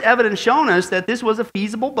 The first evidence showing us that this was a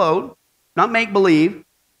feasible boat, not make-believe,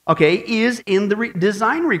 okay, is in the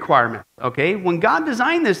design requirement, okay? When God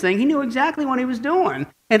designed this thing, he knew exactly what he was doing.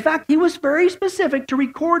 In fact, he was very specific to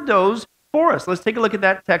record those for us. Let's take a look at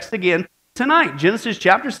that text again tonight. Genesis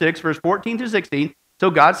chapter 6, verse 14 through 16. So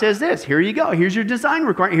God says this, here you go. Here's your design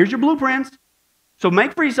requirement. Here's your blueprints. So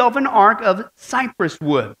make for yourself an ark of cypress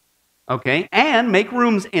wood, okay? And make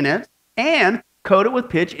rooms in it and coat it with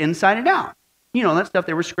pitch inside and out. That stuff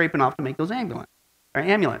they were scraping off to make those amulets.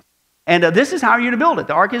 And this is how you're to build it.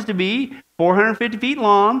 The ark is to be 450 feet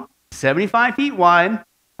long, 75 feet wide,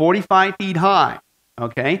 45 feet high,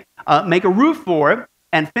 okay? Make a roof for it,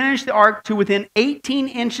 and finish the ark to within 18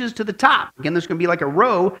 inches to the top. Again, there's going to be like a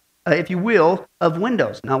row, if you will, of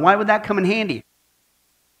windows. Now, why would that come in handy?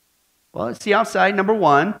 Well, let's see outside, number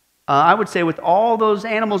one. I would say with all those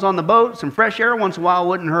animals on the boat, some fresh air once in a while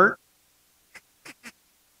wouldn't hurt.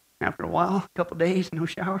 After a while, a couple days, no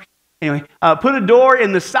showers. Anyway, put a door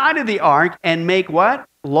in the side of the ark and make what?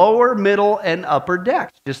 Lower, middle, and upper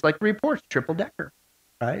decks, just like the reports, triple decker,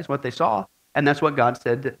 right, is what they saw. And that's what God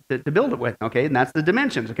said to build it with, okay? And that's the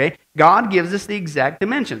dimensions, okay? God gives us the exact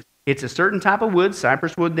dimensions. It's a certain type of wood,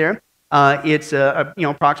 cypress wood there. It's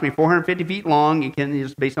approximately 450 feet long.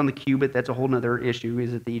 It's based on the cubit. That's a whole other issue.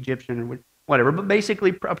 Is it the Egyptian or whatever? But basically,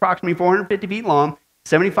 approximately 450 feet long,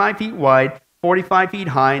 75 feet wide, 45 feet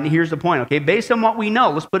high. And here's the point, okay? Based on what we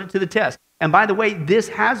know, let's put it to the test. And by the way, this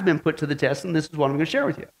has been put to the test, and this is what I'm going to share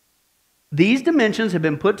with you. These dimensions have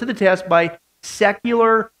been put to the test by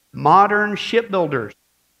secular modern shipbuilders.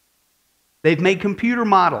 They've made computer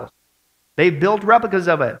models. They've built replicas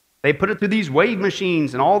of it. They put it through these wave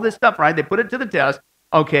machines and all this stuff, right? They put it to the test,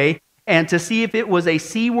 okay, and to see if it was a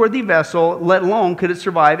seaworthy vessel, let alone could it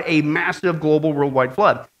survive a massive global worldwide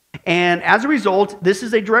flood. And as a result, this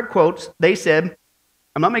is a direct quote. They said,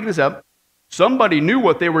 I'm not making this up, somebody knew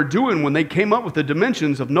what they were doing when they came up with the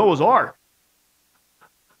dimensions of Noah's Ark.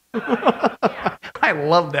 I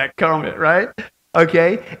love that comment, right?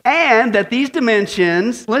 Okay, and that these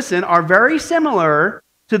dimensions, listen, are very similar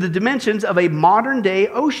to the dimensions of a modern-day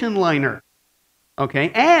ocean liner.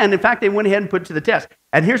 Okay, and in fact, they went ahead and put it to the test.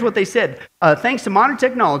 And here's what they said. Thanks to modern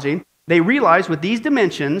technology, they realized with these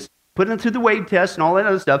dimensions, putting it through the wave test and all that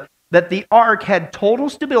other stuff, that the ark had total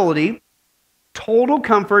stability, total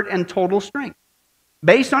comfort, and total strength.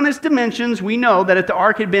 Based on its dimensions, we know that if the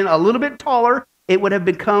ark had been a little bit taller, it would have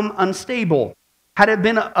become unstable. Had it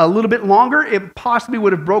been a little bit longer, it possibly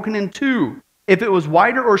would have broken in two. If it was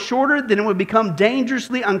wider or shorter, then it would become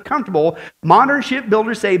dangerously uncomfortable. Modern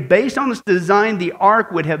shipbuilders say, based on its design, the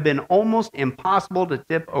ark would have been almost impossible to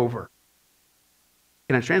tip over.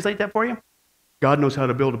 Can I translate that for you? God knows how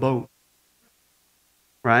to build a boat.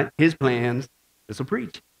 Right? His plans, this will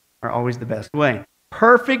preach, are always the best way.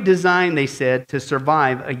 Perfect design, they said, to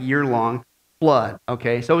survive a year-long flood.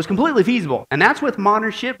 Okay, so it was completely feasible. And that's with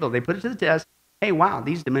modern shipbuilding. They put it to the test. Hey, wow,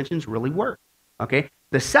 these dimensions really work. Okay,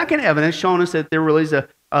 the second evidence showing us that there really is a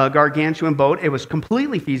gargantuan boat, it was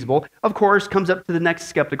completely feasible, of course, comes up to the next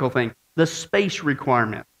skeptical thing, the space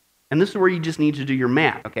requirement. And this is where you just need to do your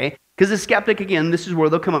math, okay? Because the skeptic, again, this is where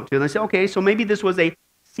they'll come up to, and they say, okay, so maybe this was a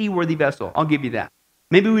seaworthy vessel. I'll give you that.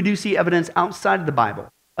 Maybe we do see evidence outside of the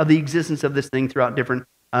Bible of the existence of this thing throughout different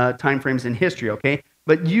time frames in history, okay?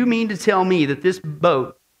 But you mean to tell me that this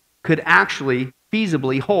boat could actually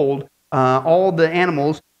feasibly hold all the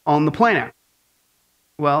animals on the planet?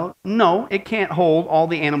 Well, no, it can't hold all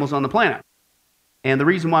the animals on the planet. And the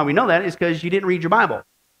reason why we know that is because you didn't read your Bible.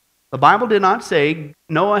 The Bible did not say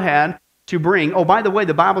Noah had to bring, oh, by the way,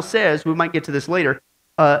 the Bible says, we might get to this later,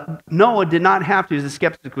 Noah did not have to, as the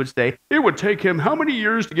skeptic would say, it would take him how many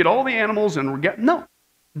years to get all the animals and get, no.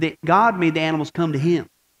 God made the animals come to him,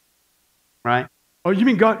 right? Oh, you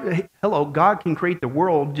mean God, hello, God can create the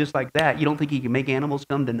world just like that. You don't think he can make animals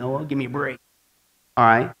come to Noah? Give me a break. All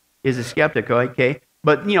right, is a skeptic, okay?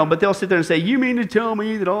 But, but they'll sit there and say, you mean to tell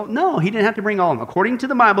me that all, no, he didn't have to bring all of them. According to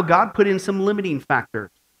the Bible, God put in some limiting factors,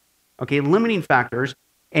 okay, limiting factors.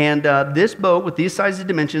 And this boat with these sizes of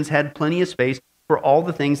dimensions had plenty of space for all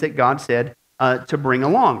the things that God said to bring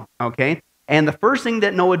along, okay? And the first thing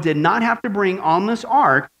that Noah did not have to bring on this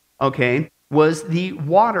ark, okay, was the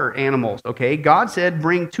water animals, okay? God said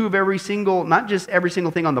bring two of every single, not just every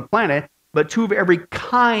single thing on the planet, but two of every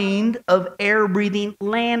kind of air-breathing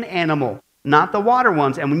land animal, not the water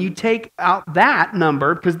ones. And when you take out that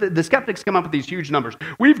number, because the skeptics come up with these huge numbers,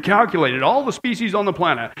 we've calculated all the species on the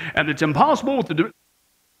planet, and it's impossible to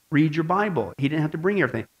read your Bible. He didn't have to bring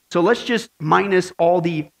everything. So let's just minus all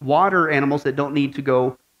the water animals that don't need to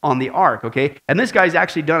go on the ark, okay? And this guy's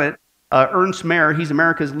actually done it. Ernst Mayr, he's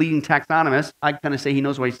America's leading taxonomist. I kind of say he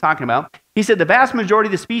knows what he's talking about. He said the vast majority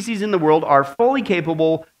of the species in the world are fully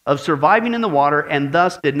capable of surviving in the water and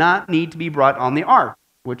thus did not need to be brought on the ark,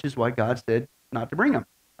 which is why God said not to bring them,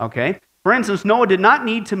 okay? For instance, Noah did not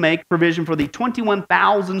need to make provision for the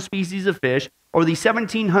 21,000 species of fish or the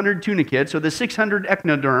 1,700 tunicates or the 600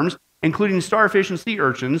 echinoderms, including starfish and sea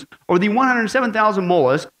urchins, or the 107,000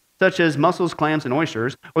 mollusks, such as mussels, clams, and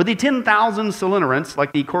oysters, or the 10,000 salinurants,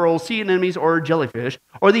 like the coral sea anemones or jellyfish,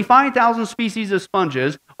 or the 5,000 species of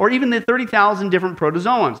sponges, or even the 30,000 different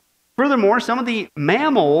protozoans. Furthermore, some of the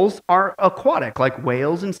mammals are aquatic, like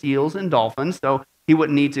whales and seals and dolphins, so he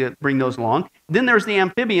wouldn't need to bring those along. Then there's the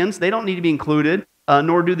amphibians. They don't need to be included,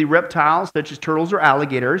 nor do the reptiles, such as turtles or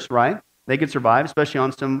alligators, right? They could survive, especially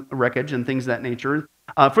on some wreckage and things of that nature.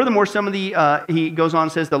 Furthermore, some of the, he goes on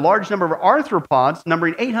and says, the large number of arthropods,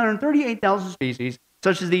 numbering 838,000 species,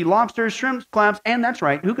 such as the lobsters, shrimps, crabs, and that's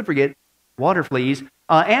right, who could forget, water fleas,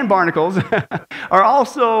 and barnacles, are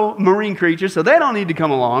also marine creatures, so they don't need to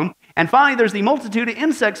come along. And finally, there's the multitude of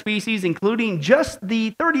insect species, including just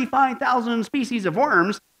the 35,000 species of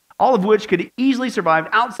worms, all of which could easily survive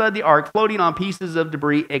outside the ark, floating on pieces of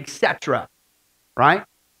debris, etc. Right?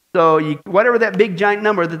 So whatever that big giant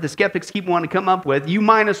number that the skeptics keep wanting to come up with, you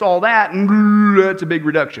minus all that, and that's a big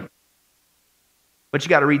reduction. But you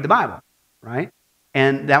got to read the Bible, right?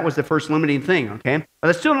 And that was the first limiting thing, okay? But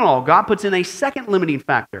that's still not all. God puts in a second limiting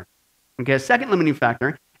factor, okay? A second limiting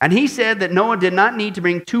factor. And he said that Noah did not need to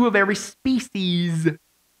bring two of every species.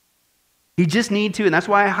 He just needed to, and that's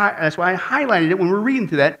why I highlighted it when we're reading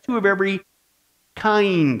through that, two of every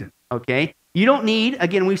kind, okay? You don't need,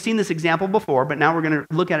 again, we've seen this example before, but now we're going to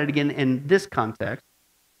look at it again in this context.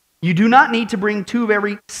 You do not need to bring two of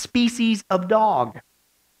every species of dog,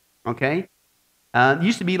 okay? It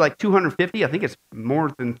used to be like 250. I think it's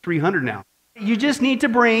more than 300 now. You just need to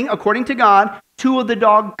bring, according to God, two of the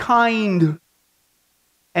dog kind.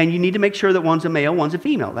 And you need to make sure that one's a male, one's a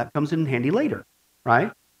female. That comes in handy later,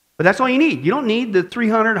 right? But that's all you need. You don't need the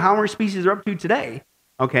 300, how many species are up to today,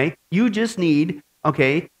 okay? You just need,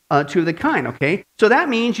 okay, two of the kind, okay? So that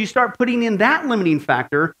means you start putting in that limiting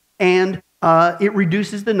factor, and it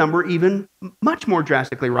reduces the number even much more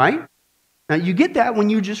drastically, right? Now, you get that when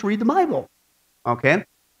you just read the Bible, okay?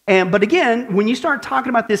 But again, when you start talking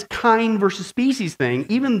about this kind versus species thing,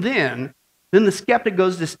 even then the skeptic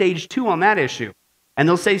goes to stage 2 on that issue. And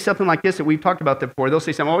they'll say something like this that we've talked about before. They'll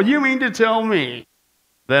say something, oh, you mean to tell me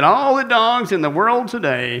that all the dogs in the world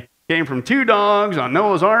today came from 2 dogs on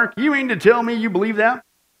Noah's Ark. You mean to tell me you believe that?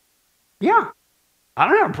 Yeah. I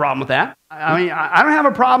don't have a problem with that. I mean, I don't have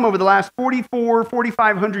a problem over the last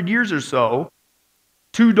 4,500 years or so.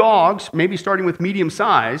 2 dogs, maybe starting with medium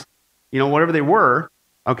size, whatever they were,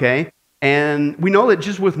 okay? And we know that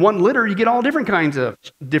just with one litter, you get all different kinds of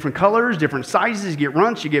different colors, different sizes. You get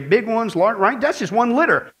runts, you get big ones, large, right? That's just one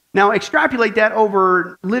litter. Now, extrapolate that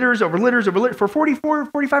over litters, for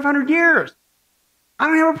 4,500 years. I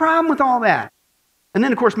don't have a problem with all that. And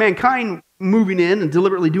then, of course, mankind moving in and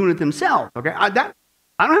deliberately doing it themselves, okay? I don't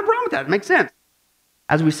have a problem with that. It makes sense.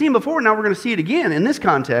 As we've seen before, now we're going to see it again in this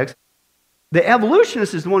context. The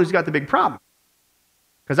evolutionist is the one who's got the big problem.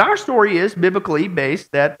 Because our story is biblically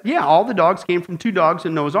based that, yeah, all the dogs came from 2 dogs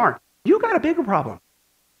in Noah's Ark. You got a bigger problem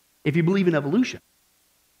if you believe in evolution.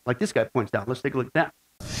 Like this guy points out. Let's take a look at that.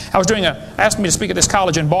 I was asked me to speak at this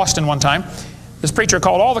college in Boston one time. This preacher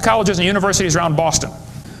called all the colleges and universities around Boston.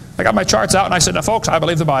 I got my charts out and I said, now folks, I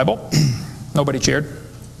believe the Bible. Nobody cheered.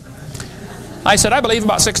 I said, I believe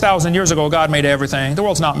about 6,000 years ago God made everything. The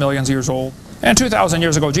world's not millions of years old. And 2,000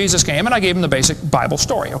 years ago Jesus came, and I gave them the basic Bible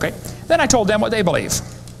story, okay? Then I told them what they believe.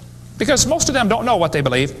 Because most of them don't know what they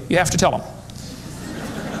believe. You have to tell them.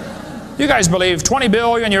 You guys believe 20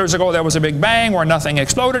 billion years ago there was a big bang where nothing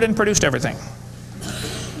exploded and produced everything.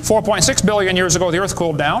 4.6 billion years ago the earth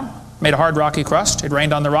cooled down, made a hard rocky crust. It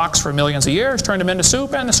rained on the rocks for millions of years, turned them into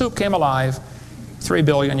soup, and the soup came alive 3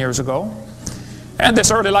 billion years ago. And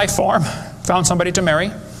this early life form found somebody to marry.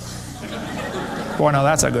 Boy, now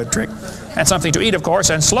that's a good trick. And something to eat, of course,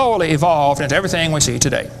 and slowly evolved into everything we see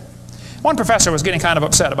today. One professor was getting kind of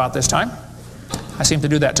upset about this time. I seem to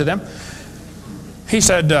do that to them. He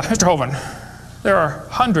said, Mr. Hovind, there are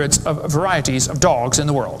hundreds of varieties of dogs in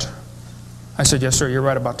the world. I said, yes, sir, you're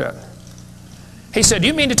right about that. He said,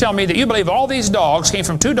 you mean to tell me that you believe all these dogs came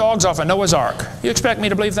from 2 dogs off of Noah's Ark? You expect me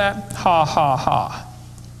to believe that? Ha, ha, ha.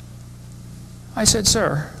 I said,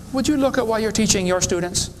 sir, would you look at what you're teaching your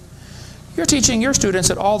students? You're teaching your students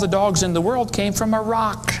that all the dogs in the world came from a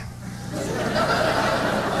rock.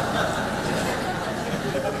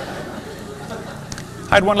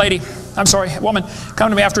 I had one woman come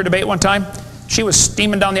to me after a debate one time. She was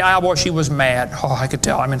steaming down the aisle. Boy, she was mad. Oh, I could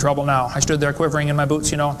tell I'm in trouble now. I stood there quivering in my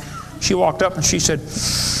boots, She walked up and she said,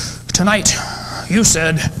 tonight you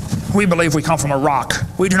said we believe we come from a rock.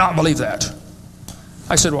 We do not believe that.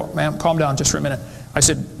 I said, well, ma'am, calm down just for a minute. I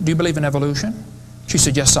said, do you believe in evolution? She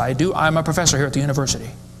said, yes, I do. I'm a professor here at the university.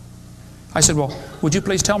 I said, well, would you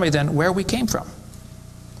please tell me then where we came from?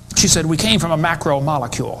 She said, we came from a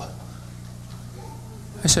macromolecule.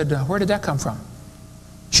 I said, where did that come from?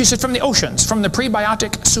 She said, from the oceans, from the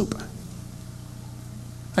prebiotic soup.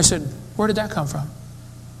 I said, where did that come from?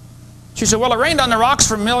 She said, well, it rained on the rocks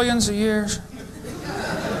for millions of years.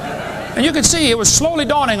 And you could see it was slowly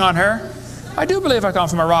dawning on her. I do believe I come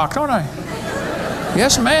from a rock, don't I?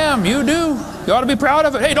 Yes, ma'am, you do. You ought to be proud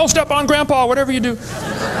of it. Hey, don't step on Grandpa, whatever you do.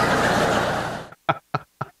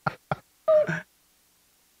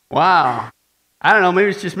 Wow. I don't know, maybe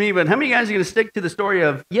it's just me, but how many guys are going to stick to the story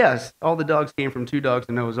of, yes, all the dogs came from 2 dogs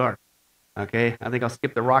in Noah's Ark? Okay, I think I'll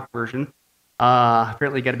skip the rock version.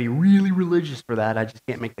 Apparently you got to be really religious for that. I just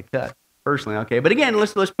can't make the cut, personally, okay? But again,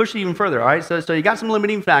 let's push it even further, all right? So you got some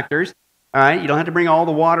limiting factors, all right? You don't have to bring all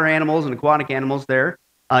the water animals and aquatic animals there.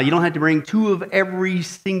 You don't have to bring 2 of every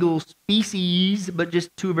single species, but just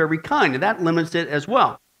 2 of every kind, and that limits it as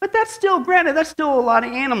well. But that's still, granted, that's still a lot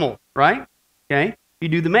of animals, right? Okay, you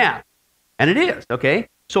do the math. And it is, okay?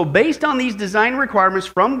 So based on these design requirements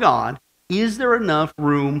from God, is there enough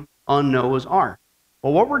room on Noah's Ark?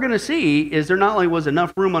 Well, what we're going to see is there not only was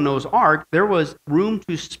enough room on Noah's Ark, there was room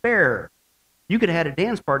to spare. You could have had a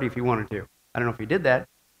dance party if you wanted to. I don't know if you did that.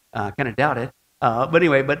 Kind of doubt it. But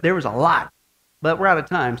anyway, but there was a lot. But we're out of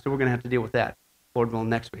time, so we're going to have to deal with that, Lord willing,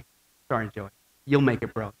 next week. Sorry, Joey. You'll make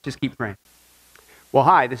it, bro. Just keep praying. Well,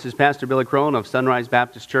 hi, this is Pastor Billy Crone of Sunrise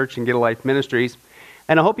Baptist Church and Get a Life Ministries,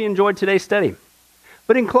 and I hope you enjoyed today's study.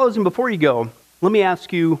 But in closing, before you go, let me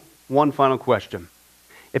ask you one final question.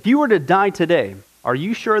 If you were to die today, are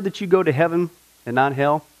you sure that you go to heaven and not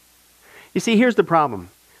hell? You see, here's the problem.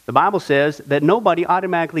 The Bible says that nobody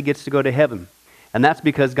automatically gets to go to heaven, and that's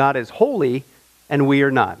because God is holy and we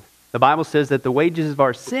are not. The Bible says that the wages of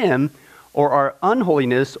our sin or our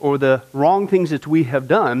unholiness or the wrong things that we have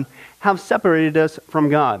done have separated us from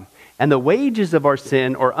God. And the wages of our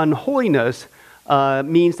sin or unholiness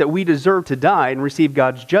means that we deserve to die and receive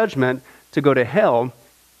God's judgment to go to hell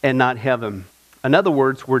and not heaven. In other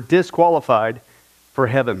words, we're disqualified for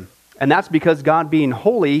heaven. And that's because God being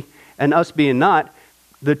holy and us being not,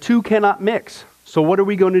 the two cannot mix. So what are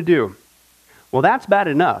we going to do? Well, that's bad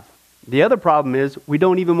enough. The other problem is we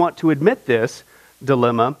don't even want to admit this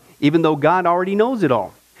dilemma, even though God already knows it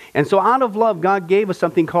all. And so out of love, God gave us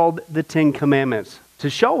something called the Ten Commandments to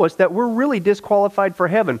show us that we're really disqualified for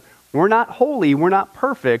heaven. We're not holy. We're not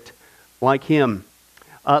perfect like Him.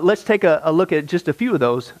 Let's take a look at just a few of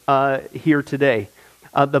those here today.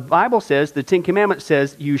 The Bible says, the Ten Commandments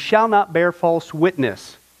says, you shall not bear false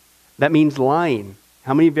witness. That means lying.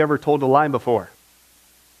 How many of you ever told a lie before?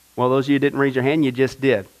 Well, those of you who didn't raise your hand, you just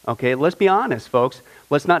did. Okay, let's be honest, folks.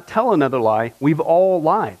 Let's not tell another lie. We've all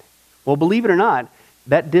lied. Well, believe it or not,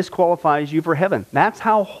 that disqualifies you for heaven. That's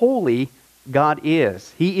how holy God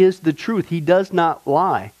is. He is the truth. He does not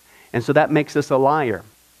lie. And so that makes us a liar.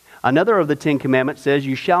 Another of the Ten Commandments says,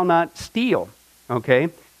 you shall not steal. Okay?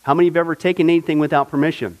 How many of you have ever taken anything without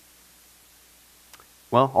permission?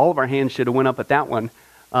 Well, all of our hands should have went up at that one.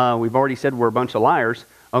 We've already said we're a bunch of liars.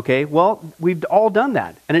 Okay, well, we've all done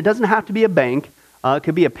that. And it doesn't have to be a bank. It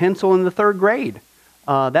could be a pencil in the 3rd grade.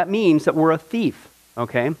 That means that we're a thief.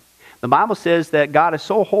 Okay? The Bible says that God is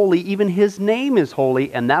so holy, even His name is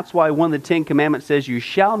holy. And that's why one of the Ten Commandments says, you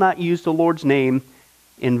shall not use the Lord's name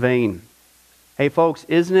in vain. Hey, folks,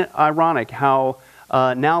 isn't it ironic how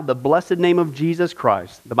now the blessed name of Jesus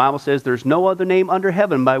Christ, the Bible says there's no other name under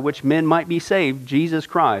heaven by which men might be saved, Jesus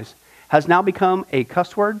Christ, has now become a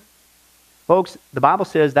cuss word? Folks, the Bible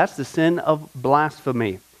says that's the sin of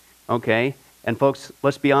blasphemy, okay? And folks,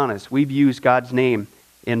 let's be honest, we've used God's name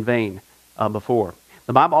in vain before.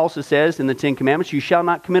 The Bible also says in the Ten Commandments, you shall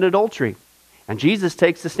not commit adultery. And Jesus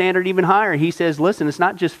takes the standard even higher. He says, listen, it's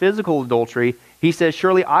not just physical adultery. He says,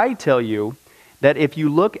 surely I tell you that if you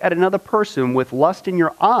look at another person with lust in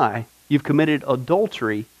your eye, you've committed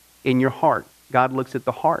adultery in your heart. God looks at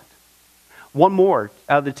the heart. One more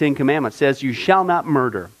out of the Ten Commandments says, you shall not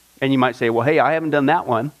murder. And you might say, well, hey, I haven't done that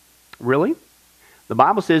one. Really? The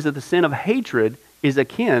Bible says that the sin of hatred is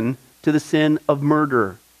akin to the sin of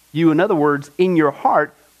murder. You, in other words, in your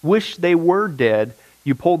heart, wish they were dead.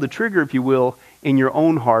 You pulled the trigger, if you will, in your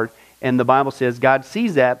own heart. And the Bible says God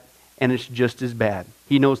sees that, and it's just as bad.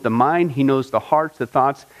 He knows the mind, He knows the hearts, the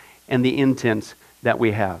thoughts, and the intents that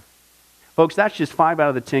we have. Folks, that's just 5 out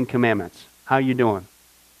of the 10 commandments. How you doing?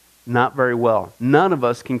 Not very well. None of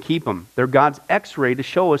us can keep them. They're God's x-ray to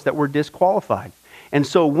show us that we're disqualified. And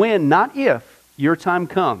so when, not if, your time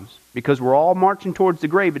comes, because we're all marching towards the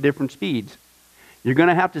grave at different speeds, you're going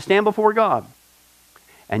to have to stand before God.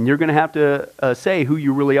 And you're going to have to say who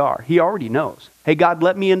you really are. He already knows. Hey, God,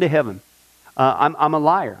 let me into heaven. I'm a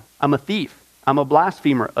liar. I'm a thief. I'm a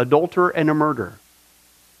blasphemer, adulterer, and a murderer.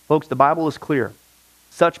 Folks, the Bible is clear.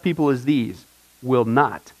 Such people as these will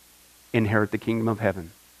not inherit the kingdom of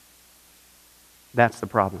heaven. That's the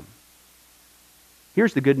problem.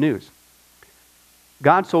 Here's the good news.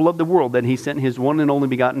 God so loved the world that He sent His one and only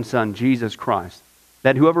begotten Son, Jesus Christ,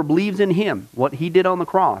 that whoever believes in Him, what He did on the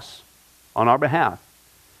cross on our behalf,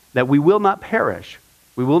 that we will not perish,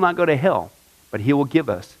 we will not go to hell, but He will give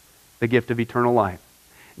us the gift of eternal life.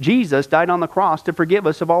 Jesus died on the cross to forgive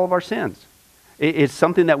us of all of our sins. It's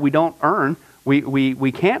something that we don't earn.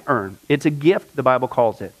 We can't earn. It's a gift, the Bible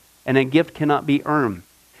calls it, and a gift cannot be earned.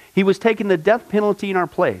 He was taking the death penalty in our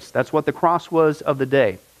place. That's what the cross was of the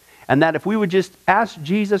day. And that if we would just ask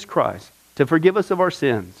Jesus Christ to forgive us of our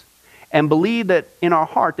sins and believe that in our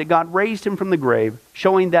heart that God raised Him from the grave,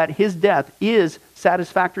 showing that His death is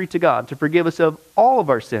satisfactory to God to forgive us of all of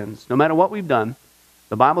our sins, no matter what we've done,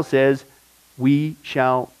 the Bible says we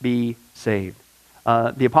shall be saved.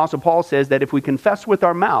 The Apostle Paul says that if we confess with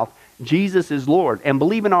our mouth Jesus is Lord and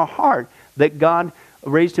believe in our heart that God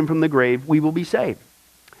raised Him from the grave, we will be saved.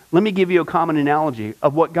 Let me give you a common analogy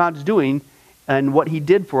of what God's doing and what He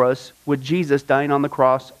did for us with Jesus dying on the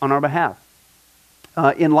cross on our behalf.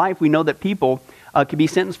 In life, we know that people can be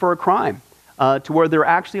sentenced for a crime to where they're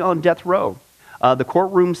actually on death row. The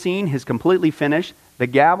courtroom scene has completely finished. The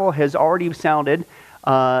gavel has already sounded.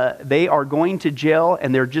 They are going to jail,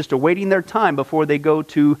 and they're just awaiting their time before they go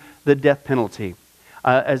to the death penalty.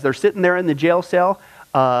 As they're sitting there in the jail cell,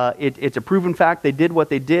 it's a proven fact they did what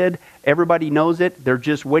they did. Everybody knows it. They're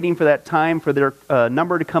just waiting for that time for their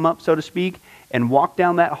number to come up, so to speak, and walk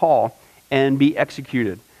down that hall and be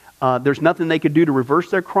executed. There's nothing they could do to reverse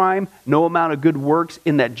their crime. No amount of good works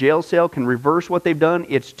in that jail cell can reverse what they've done.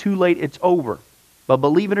 It's too late. It's over. But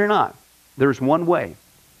believe it or not, there's one way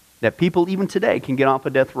that people even today can get off a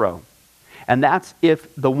death row. And that's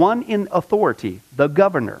if the one in authority, the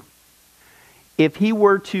governor, if he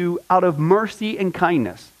were to, out of mercy and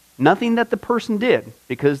kindness, nothing that the person did,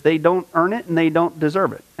 because they don't earn it and they don't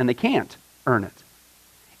deserve it, and they can't earn it,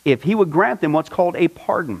 if he would grant them what's called a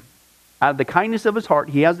pardon, out of the kindness of his heart,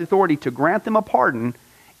 he has the authority to grant them a pardon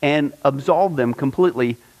and absolve them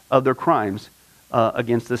completely of their crimes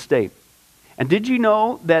against the state. And did you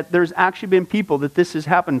know that there's actually been people that this has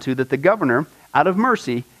happened to, that the governor, out of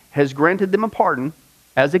mercy, has granted them a pardon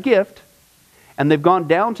as a gift, and they've gone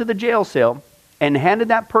down to the jail cell and handed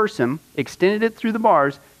that person, extended it through the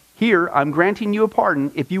bars, here, I'm granting you a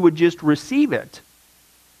pardon. If you would just receive it,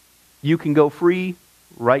 you can go free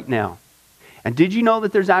right now. And did you know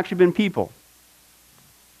that there's actually been people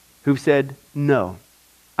who've said, no,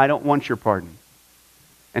 I don't want your pardon.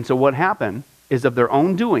 And so what happened is, of their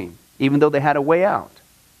own doing, even though they had a way out,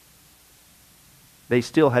 they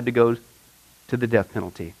still had to go to the death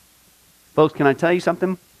penalty. Folks, can I tell you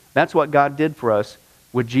something? That's what God did for us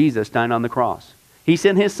with Jesus dying on the cross. He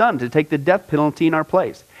sent his son to take the death penalty in our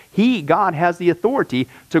place. God has the authority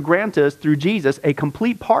to grant us through Jesus a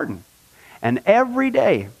complete pardon. And every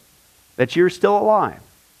day that you're still alive,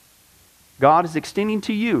 God is extending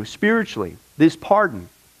to you spiritually this pardon.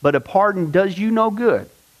 But a pardon does you no good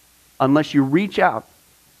unless you reach out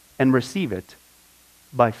and receive it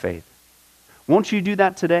by faith. Won't you do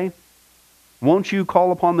that today? Won't you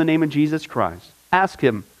call upon the name of Jesus Christ? Ask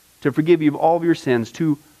him to forgive you of all of your sins,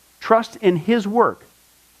 to trust in his work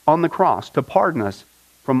on the cross to pardon us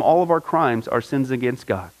from all of our crimes, our sins against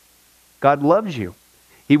God. God loves you.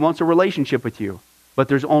 He wants a relationship with you. But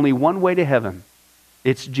there's only one way to heaven.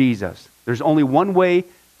 It's Jesus. There's only one way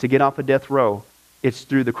to get off a death row. It's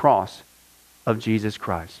through the cross of Jesus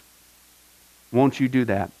Christ. Won't you do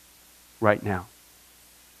that right now?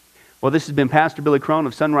 Well, this has been Pastor Billy Crone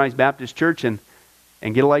of Sunrise Baptist Church and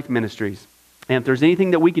Get a Life Ministries. And if there's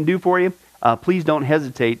anything that we can do for you, please don't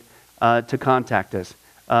hesitate to contact us.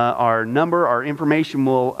 Our number, our information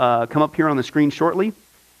will come up here on the screen shortly.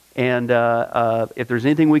 And if there's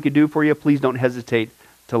anything we could do for you, please don't hesitate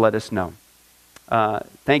to let us know.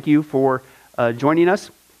 Thank you for joining us.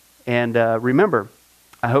 And remember,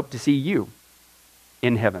 I hope to see you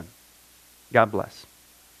in heaven. God bless.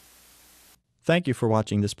 Thank you for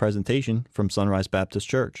watching this presentation from Sunrise Baptist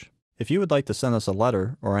Church. If you would like to send us a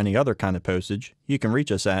letter or any other kind of postage, you can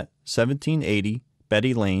reach us at 1780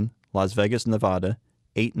 Betty Lane, Las Vegas, Nevada,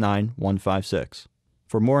 89156.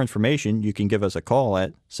 For more information, you can give us a call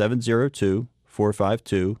at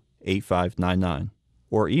 702-452-8599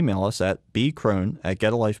 or email us at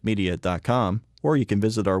bcrone@getalifemedia.com, or you can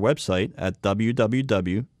visit our website at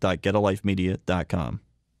www.getalifemedia.com.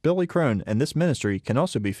 Billy Crone and this ministry can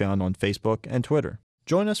also be found on Facebook and Twitter.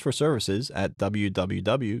 Join us for services at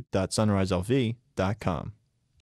www.sunriselv.com.